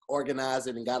helped organize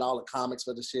it and got all the comics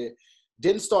for the shit.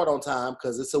 Didn't start on time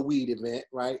because it's a weed event,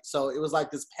 right? So it was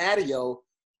like this patio,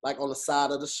 like on the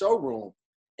side of the showroom.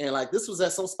 And like this was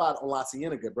at some spot on La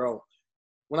Cienega, bro.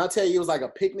 When I tell you it was like a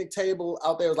picnic table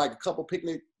out there, it was like a couple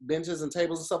picnic benches and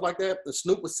tables and stuff like that. The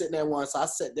Snoop was sitting there once, so I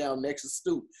sat down next to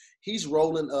Snoop. He's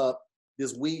rolling up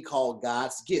this weed called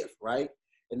God's Gift, right?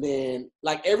 And then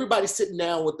like everybody's sitting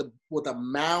down with a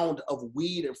mound of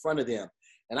weed in front of them.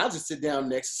 And I just sit down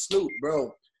next to Snoop,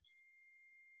 bro.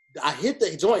 I hit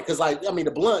the joint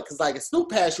the blunt, because like if Snoop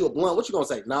passed you a blunt, what you gonna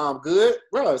say? Nah, I'm good.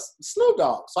 Bro, it's Snoop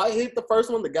Dogg. So I hit the first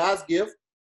one, the God's Gift.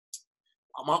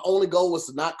 My only goal was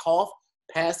to not cough,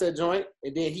 pass that joint,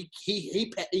 and then he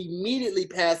immediately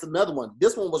passed another one.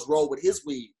 This one was rolled with his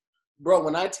weed. Bro,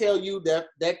 when I tell you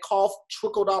that cough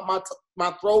trickled out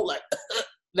my throat, like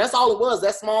that's all it was.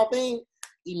 That small thing,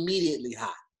 immediately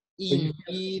hot.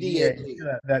 Immediately.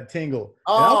 Yeah, that tingle.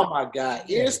 Oh my God.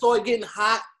 Ears started getting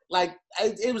hot. Like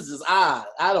it was just odd.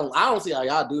 I don't see how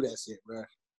y'all do that shit, bro.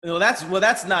 Well,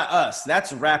 that's not us.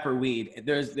 That's rapper weed.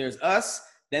 There's us,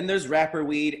 then there's rapper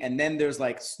weed, and then there's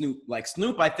like Snoop. Like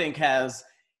Snoop, I think I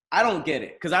don't get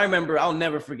it, because I remember, I'll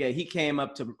never forget, he came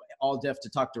up to All Def to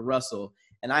talk to Russell,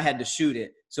 and I had to shoot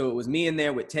it. So it was me in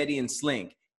there with Teddy and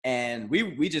Slink, and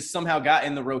we just somehow got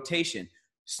in the rotation.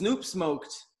 Snoop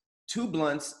smoked 2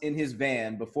 blunts in his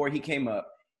van before he came up.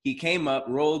 He came up,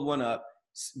 rolled one up.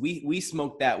 We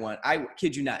smoked that one. I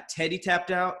kid you not. Teddy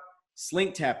tapped out.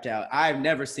 Slink tapped out. I've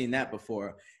never seen that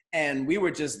before. And we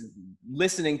were just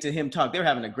listening to him talk. They were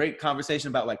having a great conversation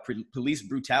about like police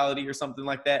brutality or something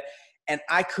like that. And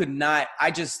I could not,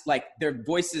 their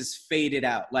voices faded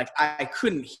out. Like I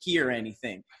couldn't hear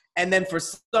anything. And then for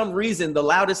some reason, the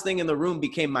loudest thing in the room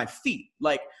became my feet.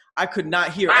 Like I could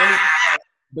not hear anything else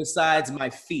besides my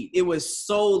feet. It was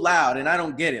so loud, and I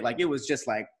don't get it. Like it was just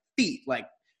like feet, like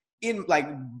in like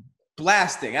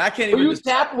blasting. I can't even.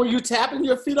 Were you tapping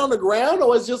your feet on the ground, or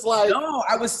was just like? No,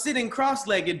 I was sitting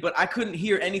cross-legged, but I couldn't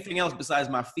hear anything else besides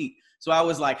my feet. So I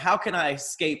was like, how can I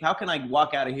escape? How can I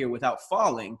walk out of here without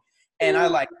falling? And I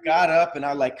like got up and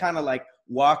I like kind of like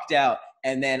walked out.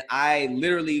 And then I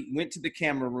literally went to the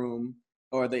camera room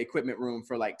or the equipment room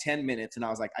for like 10 minutes. And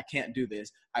I was like, I can't do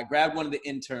this. I grabbed one of the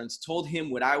interns, told him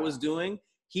what I was doing.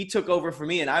 He took over for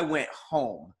me and I went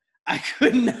home. I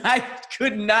could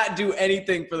not do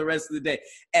anything for the rest of the day.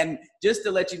 And just to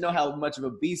let you know how much of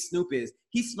a beast Snoop is,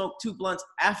 he smoked 2 blunts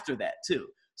after that too.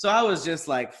 So I was just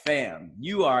like, fam,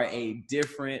 you are a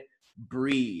different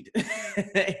breed.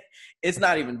 It's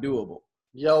not even doable.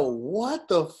 Yo, what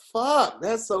the fuck?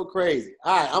 That's so crazy.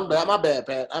 All right, I'm bad. My bad,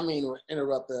 Pat. I mean,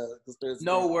 interrupt the conspiracy.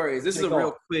 No worries. This is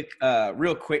a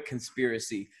real quick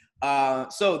conspiracy.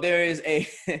 So there's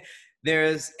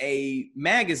a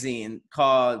magazine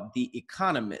called The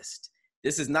Economist.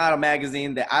 This is not a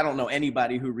magazine that I don't know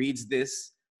anybody who reads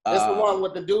this. That's the one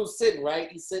with the dude sitting, right?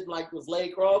 He's sitting like with his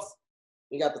leg crossed.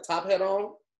 He got the top hat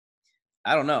on.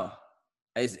 I don't know.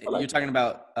 You're talking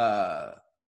about. I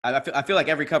feel like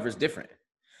every cover is different,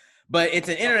 but it's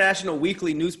an international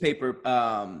weekly newspaper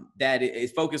that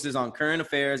it focuses on current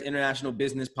affairs, international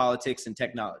business, politics, and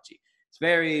technology. It's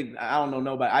very. I don't know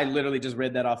nobody. I literally just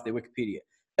read that off the Wikipedia.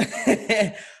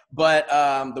 But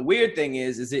the weird thing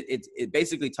is it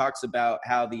basically talks about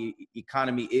how the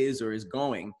economy is or is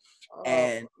going,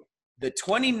 and the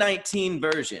 2019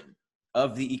 version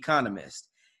of The Economist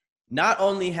not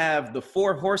only have the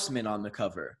 4 horsemen on the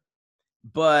cover,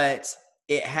 but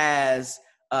it has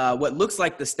what looks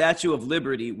like the Statue of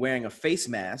Liberty wearing a face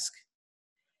mask.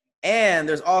 And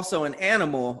there's also an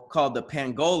animal called the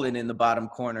pangolin in the bottom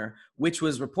corner, which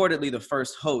was reportedly the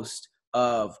first host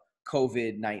of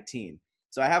COVID-19.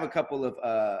 So I have a couple of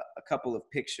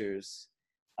pictures,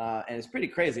 and it's pretty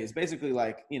crazy. It's basically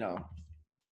like,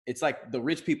 it's like the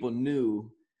rich people knew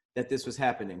that this was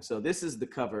happening. So this is the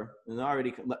cover, and it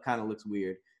already kind of looks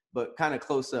weird, but kind of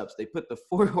close-ups. They put the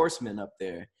 4 horsemen up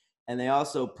there, and they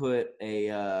also put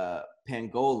a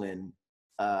pangolin.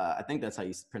 I think that's how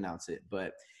you pronounce it.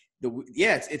 But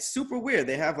it's super weird.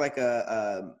 They have like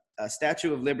a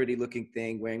Statue of Liberty looking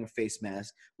thing wearing a face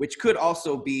mask, which could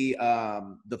also be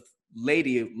the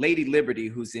Lady Liberty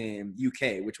who's in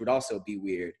UK, which would also be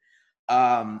weird.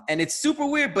 And it's super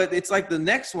weird, but it's like the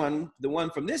next one, the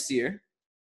one from this year,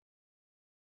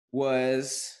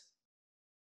 was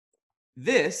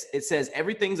this. It says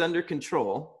everything's under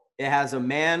control. It has a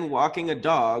man walking a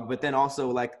dog, but then also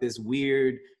like this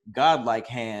weird godlike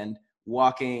hand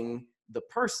walking the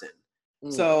person.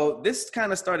 So this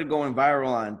kind of started going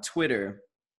viral on Twitter.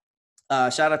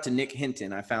 Shout out to Nick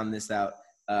Hinton. I found this out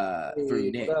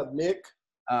through Nick. What up, Nick?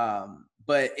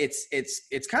 But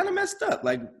it's kind of messed up.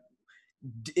 Like,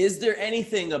 is there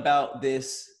anything about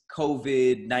this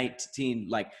COVID-19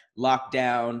 like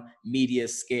lockdown media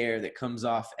scare that comes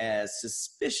off as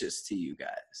suspicious to you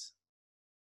guys?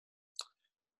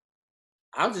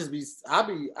 I'm steadily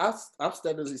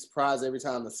surprised every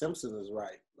time The Simpsons is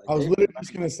right. Like, I was literally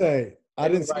just gonna say I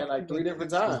didn't right like 3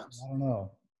 different times. I don't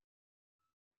know.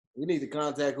 We need to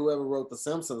contact whoever wrote The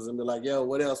Simpsons and be like, yo,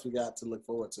 what else we got to look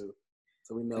forward to?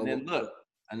 So we know. And then look,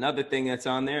 another thing that's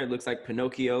on there, it looks like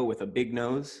Pinocchio with a big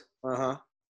nose.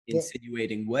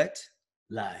 Insinuating what?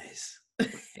 Lies.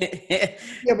 Yeah,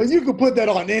 but you could put that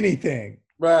on anything.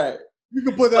 Right. You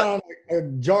could put that on like a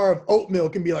jar of oat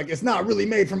milk and be like, it's not really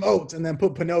made from oats, and then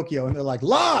put Pinocchio, and they're like,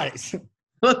 lies.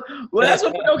 Well, that's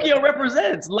what Pinocchio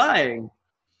represents, lying.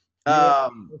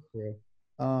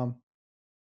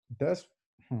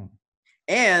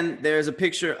 And there's a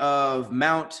picture of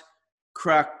Mount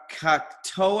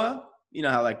Krakatoa. You know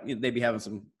how like they be having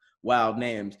some wild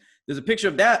names. There's a picture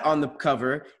of that on the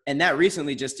cover, and that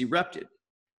recently just erupted.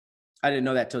 I didn't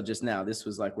know that till just now. This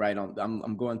was like right on.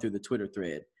 I'm going through the Twitter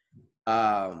thread.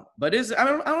 But I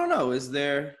don't know. Is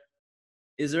there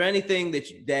anything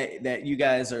that you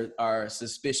guys are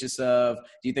suspicious of?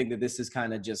 Do you think that this is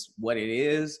kind of just what it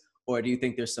is, or do you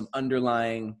think there's some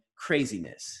underlying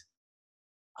craziness?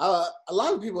 A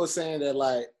lot of people are saying that,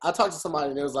 like, I talked to somebody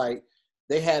and it was like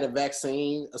they had a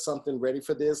vaccine or something ready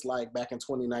for this, like back in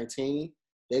 2019.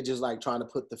 They're just like trying to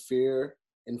put the fear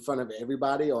in front of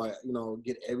everybody, or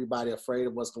get everybody afraid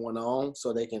of what's going on,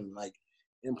 so they can like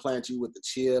implant you with the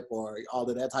chip or all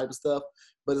of that type of stuff.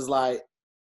 But it's like,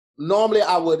 normally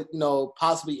I would,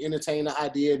 possibly entertain the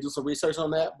idea and do some research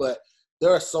on that. But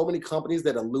there are so many companies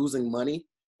that are losing money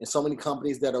and so many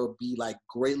companies that will be like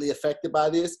greatly affected by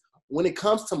this. When it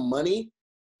comes to money,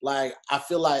 like I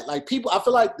feel like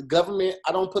the government,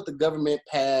 I don't put the government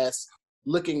past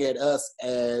looking at us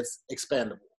as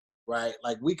expendable, right?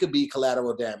 Like we could be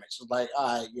collateral damage. Like,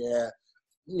 all right, yeah,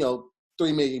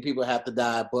 3 million people have to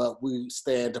die, but we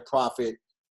stand to profit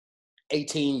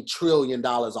 $18 trillion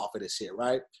off of this shit,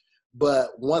 right? But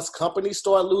once companies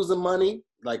start losing money,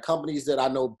 like companies that I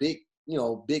know big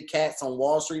cats on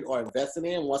Wall Street are investing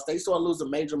in, once they start losing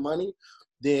major money,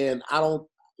 then I don't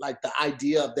like the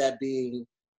idea of that being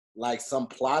like some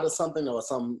plot or something, or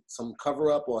some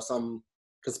cover up or some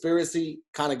conspiracy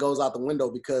kind of goes out the window,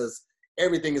 because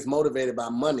everything is motivated by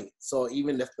money. So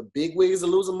even if the big wigs are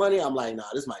losing money, I'm like, nah,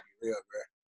 this might be real, bro.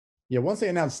 Yeah, once they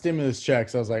announced stimulus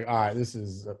checks, I was like, all right, this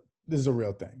is a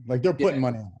real thing. Like they're putting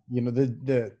money on.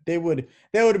 They would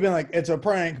have been like, it's a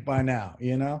prank by now,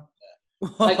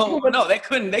 Like, no, they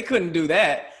couldn't do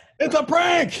that. It's a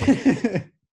prank.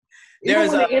 Even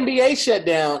when the NBA shut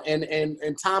down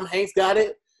and Tom Hanks got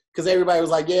it, because everybody was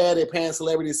like, yeah, they're paying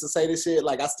celebrities to say this shit.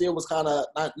 Like I still was kind of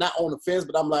not on the fence,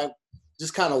 but I'm like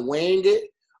just kind of weighing it.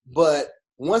 But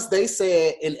once they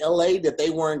said in LA that they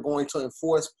weren't going to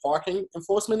enforce parking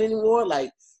enforcement anymore,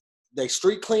 like they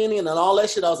street cleaning and all that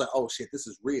shit, I was like, oh shit, this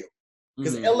is real.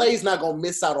 Because LA's not gonna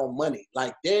miss out on money.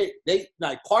 Like they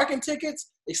like parking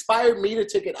tickets, expired meter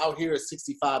ticket out here is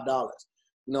 $65.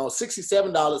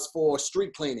 $67 for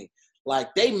street cleaning. Like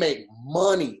they make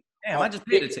money. Damn, I just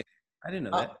paid a ticket. I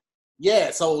didn't know that.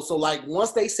 Yeah, so like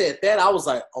once they said that, I was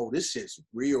like, oh, this shit's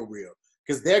real.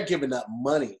 Because they're giving up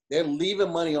money. They're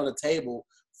leaving money on the table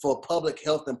for public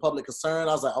health and public concern.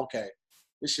 I was like, okay,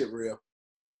 this shit real.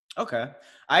 Okay,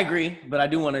 I agree, but I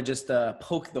do want to just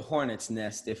poke the hornet's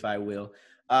nest, if I will.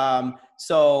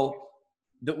 So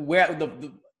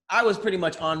I was pretty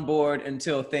much on board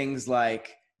until things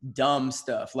like dumb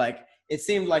stuff. Like it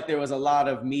seemed like there was a lot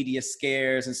of media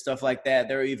scares and stuff like that.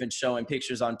 They were even showing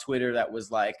pictures on Twitter that was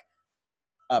like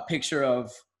a picture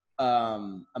of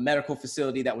a medical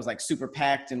facility that was like super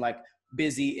packed and like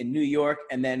busy in New York,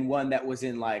 and then one that was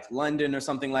in like London or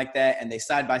something like that, and they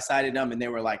side by sided them, and they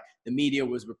were like, the media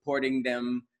was reporting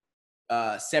them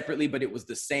separately, but it was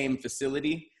the same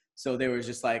facility. So there was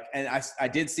just like, and I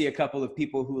did see a couple of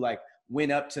people who like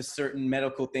went up to certain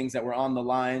medical things that were on the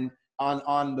line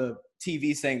on the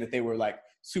TV saying that they were like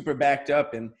super backed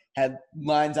up and had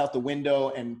lines out the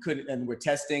window and were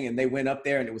testing, and they went up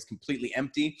there and it was completely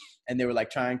empty, and they were like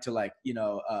trying to like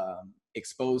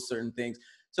expose certain things.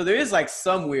 So there is like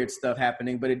some weird stuff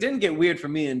happening, but it didn't get weird for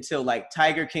me until like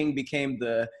Tiger King became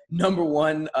the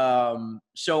 #1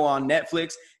 show on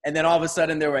Netflix. And then all of a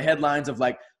sudden there were headlines of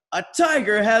like, a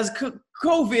tiger has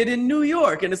COVID in New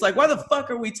York. And it's like, why the fuck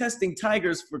are we testing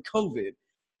tigers for COVID?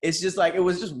 It's just like, it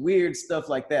was just weird stuff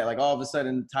like that. Like all of a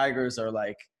sudden tigers are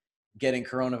like getting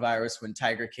coronavirus when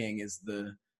Tiger King is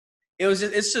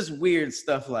it's just weird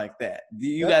stuff like that.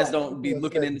 You guys don't be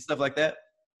looking into stuff like that?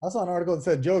 I saw an article that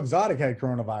said Joe Exotic had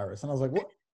coronavirus, and I was like,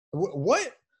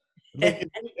 what? Like,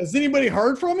 has anybody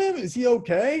heard from him? Is he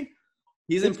okay?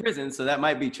 He's in prison, so that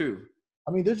might be true.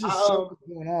 I mean, there's just so much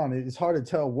going on. It's hard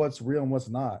to tell what's real and what's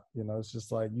not. It's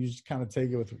just like you just kind of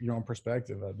take it with your own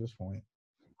perspective at this point.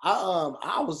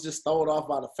 I was just thrown off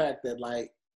by the fact that like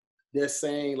they're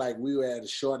saying like we were at a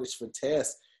shortage for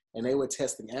tests, and they were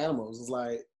testing animals. It's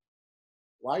like,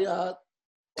 why y'all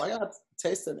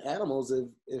testing animals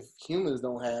if humans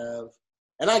don't have?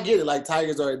 And I get it, like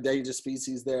tigers are a endangered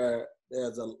species.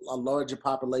 There's a larger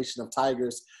population of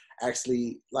tigers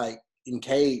actually like in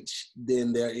cage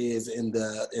than there is in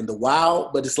the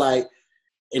wild. But it's like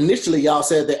initially y'all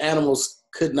said that animals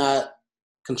could not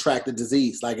contract the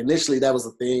disease. Like initially that was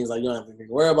the thing. Like you don't have anything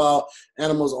to worry about.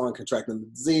 Animals aren't contracting the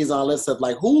disease, all that stuff.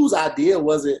 Like whose idea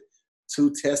was it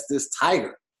to test this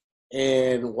tiger?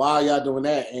 And why are y'all doing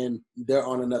that? And there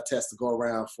aren't enough tests to go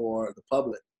around for the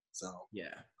public. So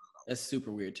yeah, that's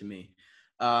super weird to me.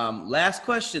 Last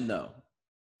question though,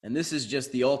 and this is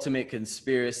just the ultimate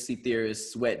conspiracy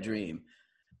theorist's wet dream.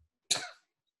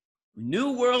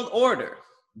 New World Order.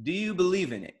 Do you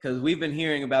believe in it? Because we've been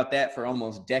hearing about that for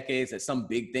almost decades, that some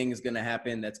big thing is going to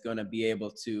happen that's going to be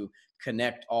able to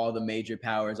connect all the major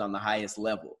powers on the highest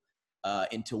level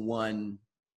into one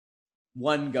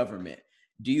government.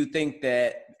 Do you think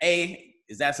that, A,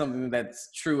 is that something that's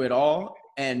true at all?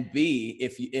 And B,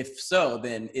 if so,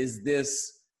 then is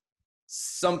this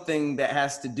something that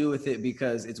has to do with it?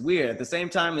 Because it's weird. At the same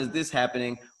time as this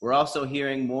happening, we're also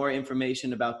hearing more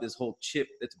information about this whole chip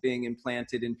that's being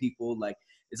implanted in people. Like,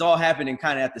 it's all happening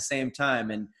kind of at the same time.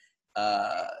 And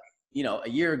you know, a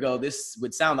year ago, this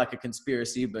would sound like a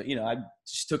conspiracy, but, you know, I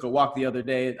just took a walk the other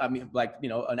day. I mean, like, you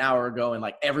know, an hour ago, and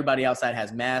like everybody outside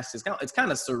has masks. It's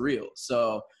kind of surreal.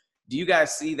 So do you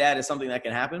guys see that as something that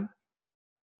can happen?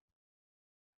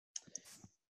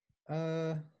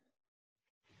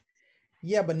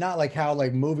 Yeah, but not like how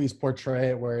like movies portray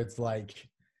it, where it's like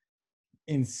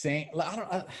insane. Like,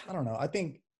 I don't know. I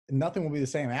think nothing will be the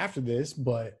same after this,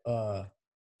 but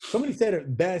somebody said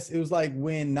it best. It was like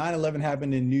when 9/11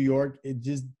 happened in New York, it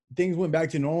just things went back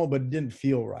to normal, but it didn't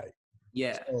feel right.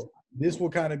 Yeah. So this will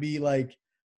kind of be like,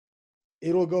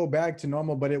 it'll go back to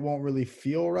normal, but it won't really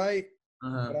feel right.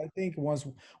 But I think once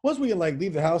we can like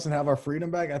leave the house and have our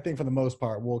freedom back, I think for the most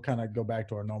part we'll kind of go back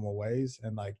to our normal ways.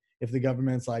 And like if the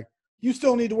government's like, you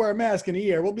still need to wear a mask in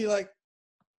the air, we'll be like,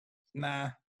 nah.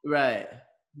 Right.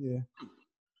 Yeah.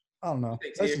 I don't know.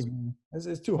 That's just,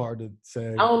 it's too hard to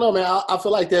say. I don't know, man. I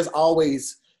feel like there's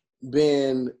always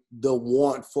been the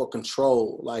want for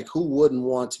control. Like, who wouldn't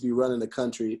want to be running the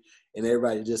country and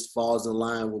everybody just falls in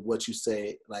line with what you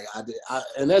say? Like,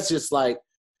 and that's just like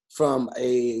from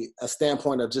a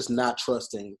standpoint of just not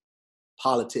trusting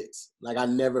politics. Like, I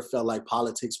never felt like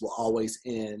politics were always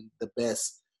in the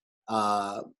best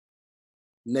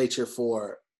nature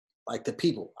for like the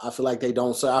people. I feel like they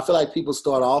don't. So I feel like people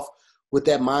start off with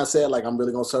that mindset, like I'm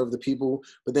really gonna serve the people.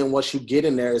 But then once you get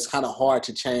in there, it's kind of hard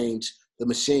to change the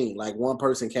machine. Like one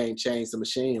person can't change the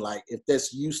machine. Like if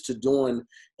that's used to doing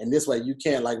in this way, you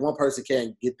can't, like one person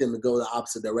can't get them to go the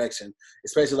opposite direction.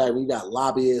 Especially like when you got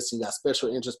lobbyists, you got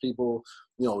special interest people,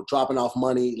 you know, dropping off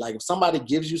money. Like if somebody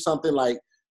gives you something, like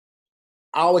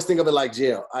I always think of it like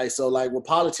jail. All right, so like with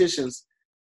politicians,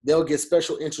 they'll get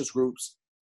special interest groups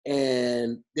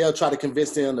and they'll try to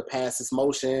convince them to pass this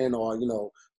motion or, you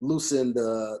know, loosen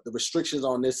the restrictions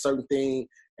on this certain thing,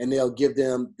 and they'll give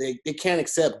them, they can't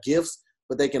accept gifts,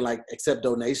 but they can like accept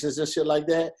donations and shit like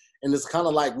that. And it's kind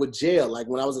of like with jail. Like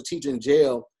when I was a teacher in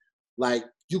jail, like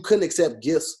you couldn't accept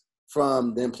gifts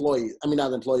from the employees. I mean, not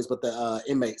the employees, but the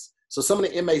inmates. So some of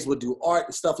the inmates would do art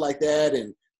and stuff like that,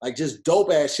 and like just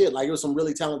dope ass shit. Like there was some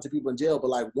really talented people in jail, but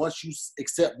like once you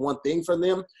accept one thing from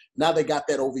them, now they got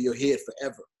that over your head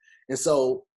forever. And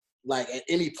so like at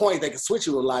any point they can switch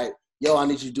you with like, yo, I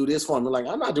need you to do this for me. Like,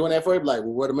 I'm not doing that for you. Like,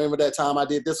 well, remember that time I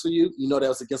did this for you? You know that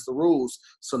was against the rules.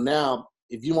 So now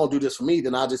if you won't do this for me,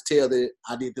 then I'll just tell that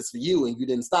I did this for you and you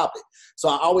didn't stop it. So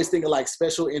I always think of like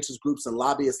special interest groups and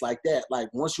lobbyists like that. Like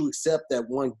once you accept that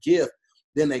one gift,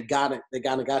 then they kind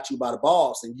of got you by the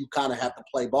balls, and you kind of have to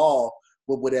play ball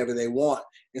with whatever they want.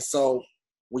 And so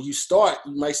when you start,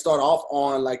 you might start off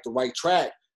on like the right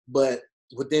track, but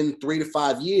within 3 to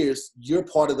 5 years, you're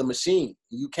part of the machine.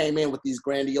 You came in with these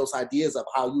grandiose ideas of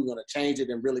how you're going to change it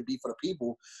and really be for the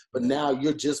people. But now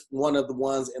you're just one of the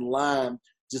ones in line,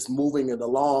 just moving it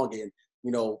along and,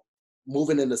 you know,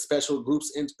 moving in the special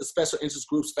interest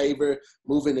groups' favor,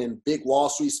 moving in big Wall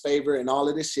Street's favor and all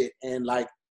of this shit. And like,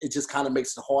 it just kind of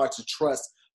makes it hard to trust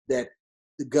that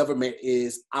the government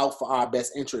is out for our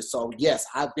best interest. So yes,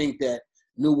 I think that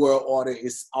New World Order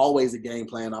is always a game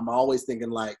plan. I'm always thinking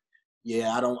like,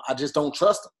 yeah, I just don't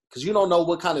trust them, because you don't know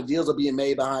what kind of deals are being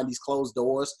made behind these closed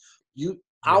doors. I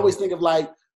always think of like,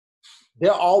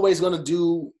 they're always going to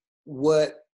do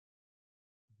what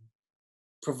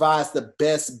provides the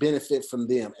best benefit from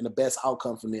them and the best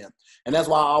outcome from them. And that's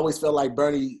why I always felt like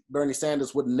Bernie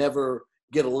Sanders would never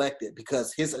get elected,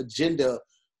 because his agenda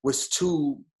was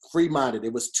too free-minded.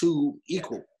 It was too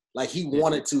equal. Like he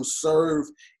wanted to serve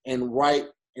and right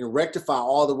and rectify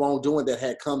all the wrongdoing that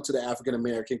had come to the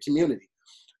African-American community.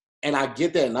 And I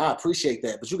get that and I appreciate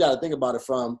that. But you got to think about it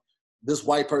from this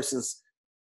white person's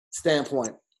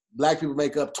standpoint. Black people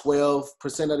make up 12%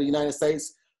 of the United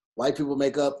States. White people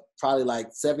make up probably like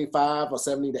 75 or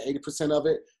 70 to 80% of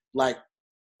it. Like,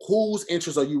 whose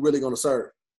interests are you really going to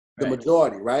serve? The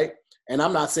majority, right? And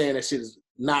I'm not saying that shit is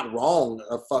not wrong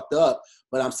or fucked up,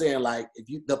 but I'm saying like,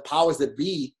 if the powers that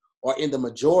be are in the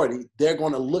majority, they're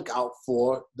going to look out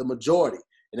for the majority.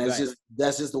 And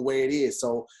that's just the way it is.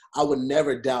 So I would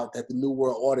never doubt that the New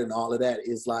World Order and all of that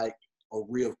is like a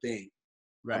real thing.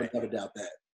 Right. I would never doubt that.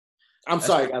 That's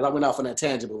sorry, guys, I went off on that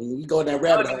tangent, but when you go in that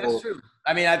rabbit hole. That's true.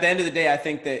 I mean, at the end of the day, I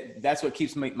think that's what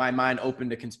keeps my mind open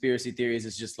to conspiracy theories.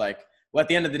 Is just like, well, at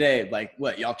the end of the day, like,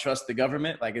 what, y'all trust the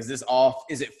government? Like, is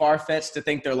it far-fetched to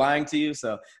think they're lying to you?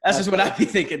 So that's just what I'd be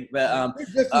thinking. But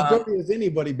it's just as dirty as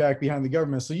anybody back behind the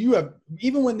government. So you have,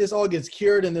 even when this all gets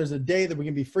cured and there's a day that we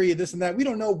can be free, this and that, we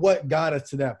don't know what got us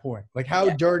to that point. Like, how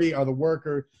dirty are the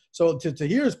workers? So to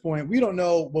Tahir's point, we don't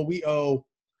know what we owe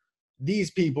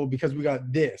these people because we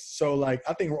got this. So like,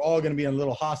 I think we're all going to be in a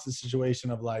little hostage situation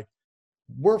of like,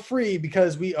 we're free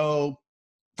because we owe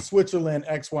Switzerland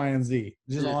X, Y, and Z.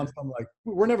 Just Yeah. on some like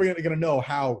we're never gonna know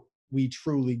how we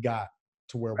truly got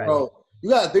to where we're at. Bro, you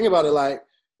got to think about it like,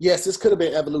 yes, this could have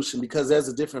been evolution because there's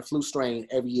a different flu strain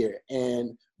every year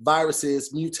and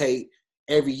viruses mutate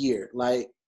every year. Like,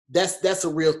 that's a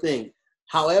real thing.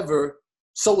 However,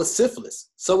 so was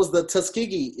syphilis. So was the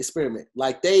Tuskegee experiment.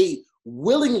 Like, they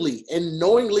willingly and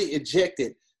knowingly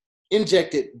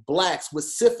injected blacks with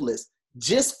syphilis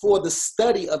just for the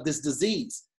study of this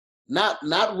disease. Not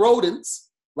rodents,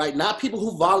 right? Not people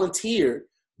who volunteered,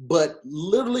 but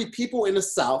literally people in the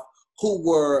South who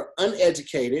were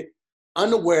uneducated,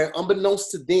 unaware, unbeknownst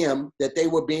to them that they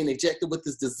were being injected with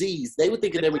this disease. They were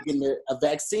thinking they were getting a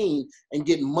vaccine and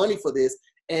getting money for this.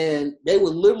 And they were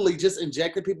literally just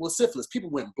injecting people with syphilis.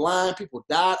 People went blind, people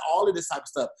died, all of this type of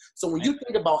stuff. So when you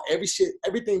think about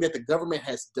everything that the government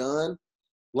has done,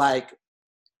 like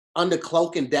under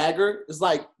cloak and dagger, it's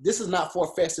like, this is not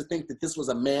far-fetched to think that this was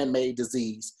a man-made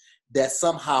disease that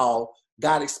somehow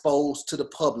got exposed to the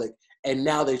public. And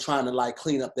now they're trying to like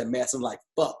clean up their mess and like,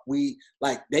 fuck,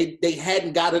 they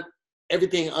hadn't got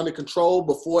everything under control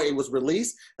before it was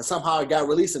released, and somehow it got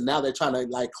released, and now they're trying to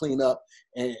like clean up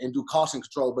and do caution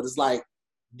control. But it's like,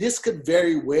 this could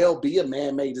very well be a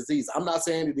man-made disease. I'm not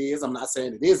saying it is. I'm not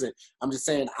saying it isn't. I'm just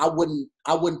saying I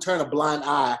wouldn't turn a blind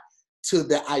eye to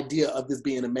the idea of this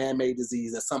being a man-made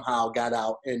disease that somehow got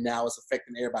out and now it's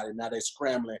affecting everybody. Now they're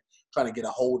scrambling, trying to get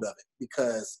a hold of it.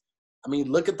 Because, I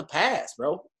mean, look at the past,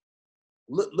 bro.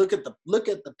 Look at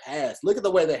the past. Look at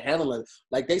the way they're handling it.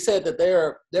 Like, they said that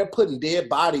they're putting dead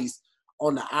bodies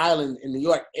on the island in New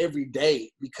York every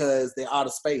day because they're out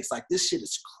of space. Like, this shit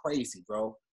is crazy,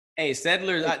 bro. Hey,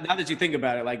 settlers, now that you think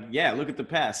about it, like, yeah, look at the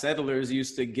past. Settlers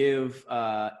used to give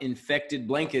infected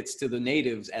blankets to the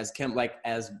natives as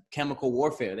chemical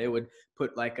warfare. They would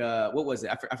put like, what was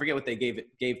it? I forget what they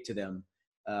gave to them.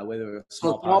 Whether it was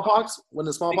smallpox, when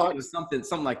the smallpox, it was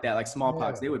something like that, like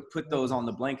smallpox. Yeah. They would put those on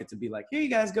the blanket to be like, here you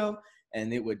guys go,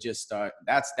 and it would just start.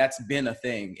 That's been a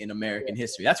thing in American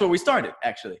history. That's where we started,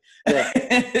 actually. Yeah.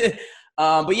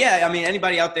 But yeah, I mean,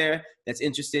 anybody out there that's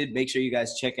interested, make sure you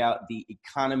guys check out The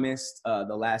Economist,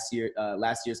 the last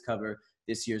year's cover,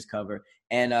 this year's cover,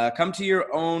 and come to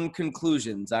your own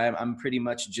conclusions. I'm pretty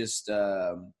much just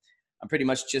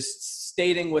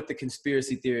stating what the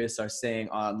conspiracy theorists are saying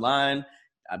online.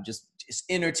 I'm just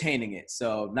entertaining it.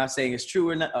 So I'm not saying it's true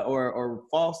or not, or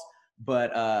false,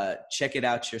 but check it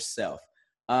out yourself.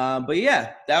 But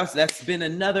yeah, that's been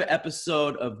another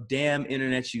episode of Damn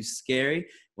Internet You Scary. I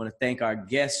want to thank our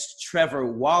guest,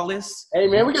 Trevor Wallace. Hey,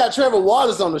 man, we got Trevor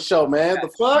Wallace on the show, man. The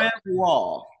fuck? Trevor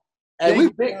Wall. Hey,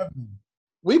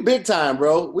 we big time,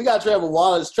 bro. We got Trevor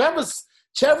Wallace.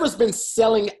 Trevor's been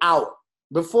selling out.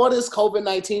 Before this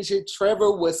COVID-19 shit,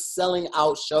 Trevor was selling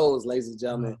out shows, ladies and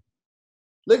gentlemen.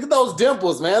 Look at those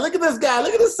dimples, man. Look at this guy.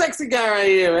 Look at this sexy guy right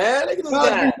here, man. Look at this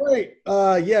guy. Great.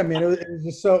 Yeah, man. It was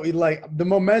just so, like, the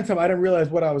momentum, I didn't realize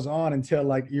what I was on until,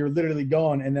 like, you're literally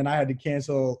going. And then I had to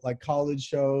cancel, like, college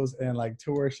shows and, like,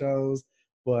 tour shows.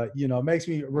 But, you know, it makes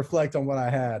me reflect on what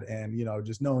I had. And, you know,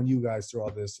 just knowing you guys through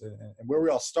all this and where we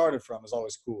all started from is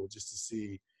always cool just to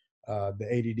see the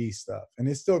ADD stuff. And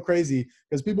it's still crazy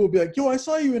because people will be like, yo, I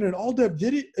saw you in an all-dep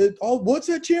what's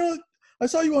that channel? I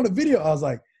saw you on a video. I was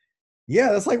like,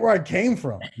 yeah, that's like where I came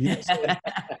from. You know, so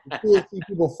it's cool to see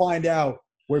people find out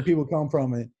where people come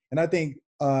from. And I think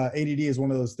ADD is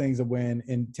one of those things that when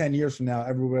in 10 years from now,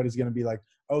 everybody's going to be like,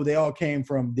 oh, they all came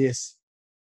from this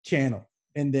channel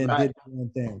and then did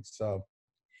different things.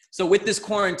 So with this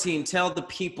quarantine, tell the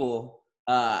people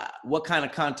what kind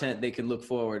of content they can look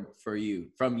forward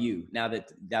from you now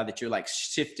that you're like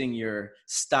shifting your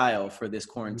style for this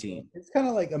quarantine. It's kind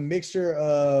of like a mixture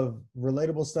of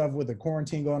relatable stuff with the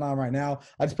quarantine going on right now.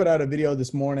 I just put out a video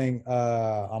this morning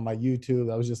on my YouTube.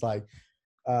 I was just like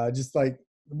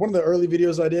one of the early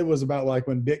videos I did was about like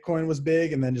when Bitcoin was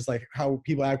big and then just like how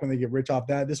people act when they get rich off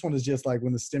that. This one is just like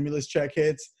when the stimulus check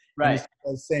hits. Right.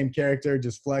 The same character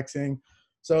just flexing.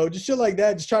 So just shit like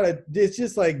that. It's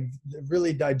just like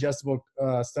really digestible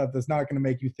stuff that's not going to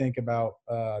make you think about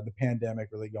the pandemic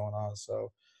really going on.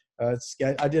 So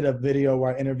I did a video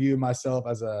where I interviewed myself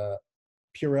as a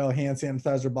Purell hand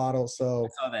sanitizer bottle. So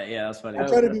I saw that. Yeah, that's funny. I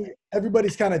try to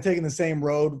everybody's kind of taking the same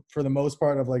road for the most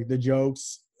part of like the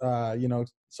jokes, you know,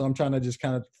 so I'm trying to just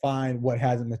kind of find what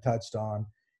hasn't been touched on.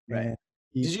 Right.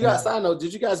 Did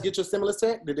you guys get your stimulus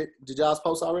check? Did y'all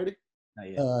post already? Not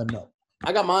yet. No.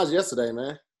 I got mine yesterday,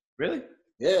 man. Really?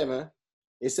 Yeah, man.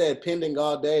 It said pending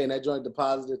all day, and that joint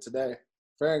deposited today.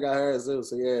 Farron got hers too,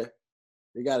 so yeah,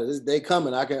 they got it. They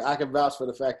coming. I can vouch for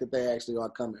the fact that they actually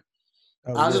are coming.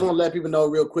 I just want to let people know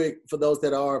real quick, for those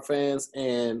that are fans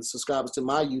and subscribers to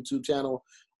my YouTube channel,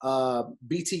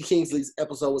 BT Kingsley's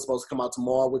episode was supposed to come out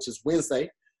tomorrow, which is Wednesday.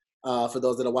 For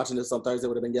those that are watching this on Thursday, it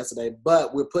would have been yesterday.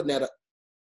 But we're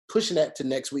pushing that to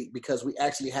next week because we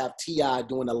actually have T.I.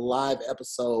 doing a live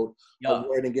episode of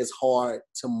Wording Gets Hard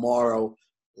tomorrow.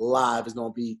 Live is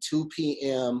going to be 2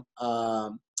 p.m.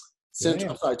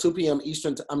 Central. I'm sorry, 2 p.m.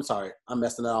 Eastern. I'm sorry, I'm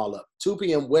messing it all up. 2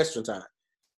 p.m. Western time.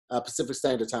 Pacific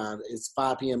Standard Time. It's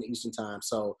 5 p.m. Eastern Time.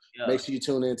 So make sure you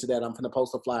tune into that. I'm going to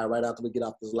post a flyer right after we get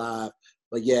off this live.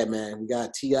 But yeah, man, we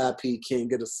got T.I.P.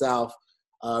 King of the South,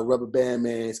 Rubber Band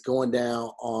Man. It's going down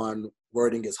on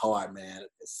Wording Is Hard, man.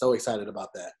 So excited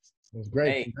about that. It was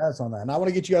great. Hey. Congrats on that. And I want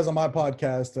to get you guys on my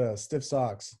podcast, Stiff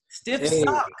Socks. Stiff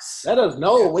Socks. Let us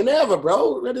know whenever,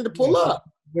 bro. Ready to pull up.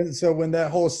 So when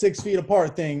that whole 6 feet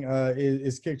apart thing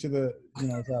is kicked to the,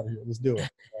 it's out of here. Let's do it.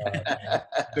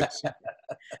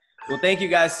 Well, thank you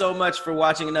guys so much for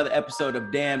watching another episode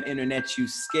of Damn Internet You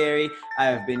Scary. I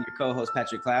have been your co-host,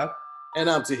 Patrick Cloud. And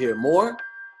I'm Tahir Moore.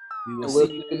 We'll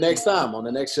see you next time on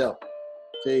the next show.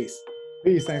 Peace.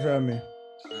 Peace. Thanks for having me.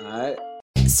 All right.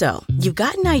 So, you've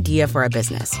got an idea for a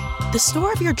business. The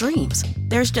store of your dreams.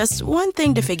 There's just one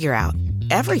thing to figure out.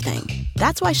 Everything.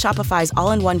 That's why Shopify's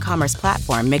all-in-one commerce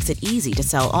platform makes it easy to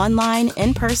sell online,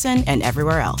 in person, and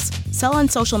everywhere else. Sell on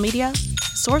social media.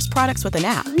 Source products with an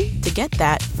app to get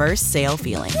that first sale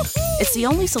feeling. It's the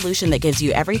only solution that gives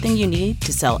you everything you need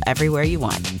to sell everywhere you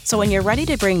want. So when you're ready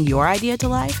to bring your idea to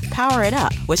life, power it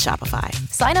up with Shopify.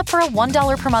 Sign up for a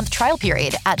 $1 per month trial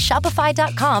period at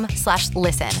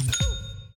shopify.com/listen.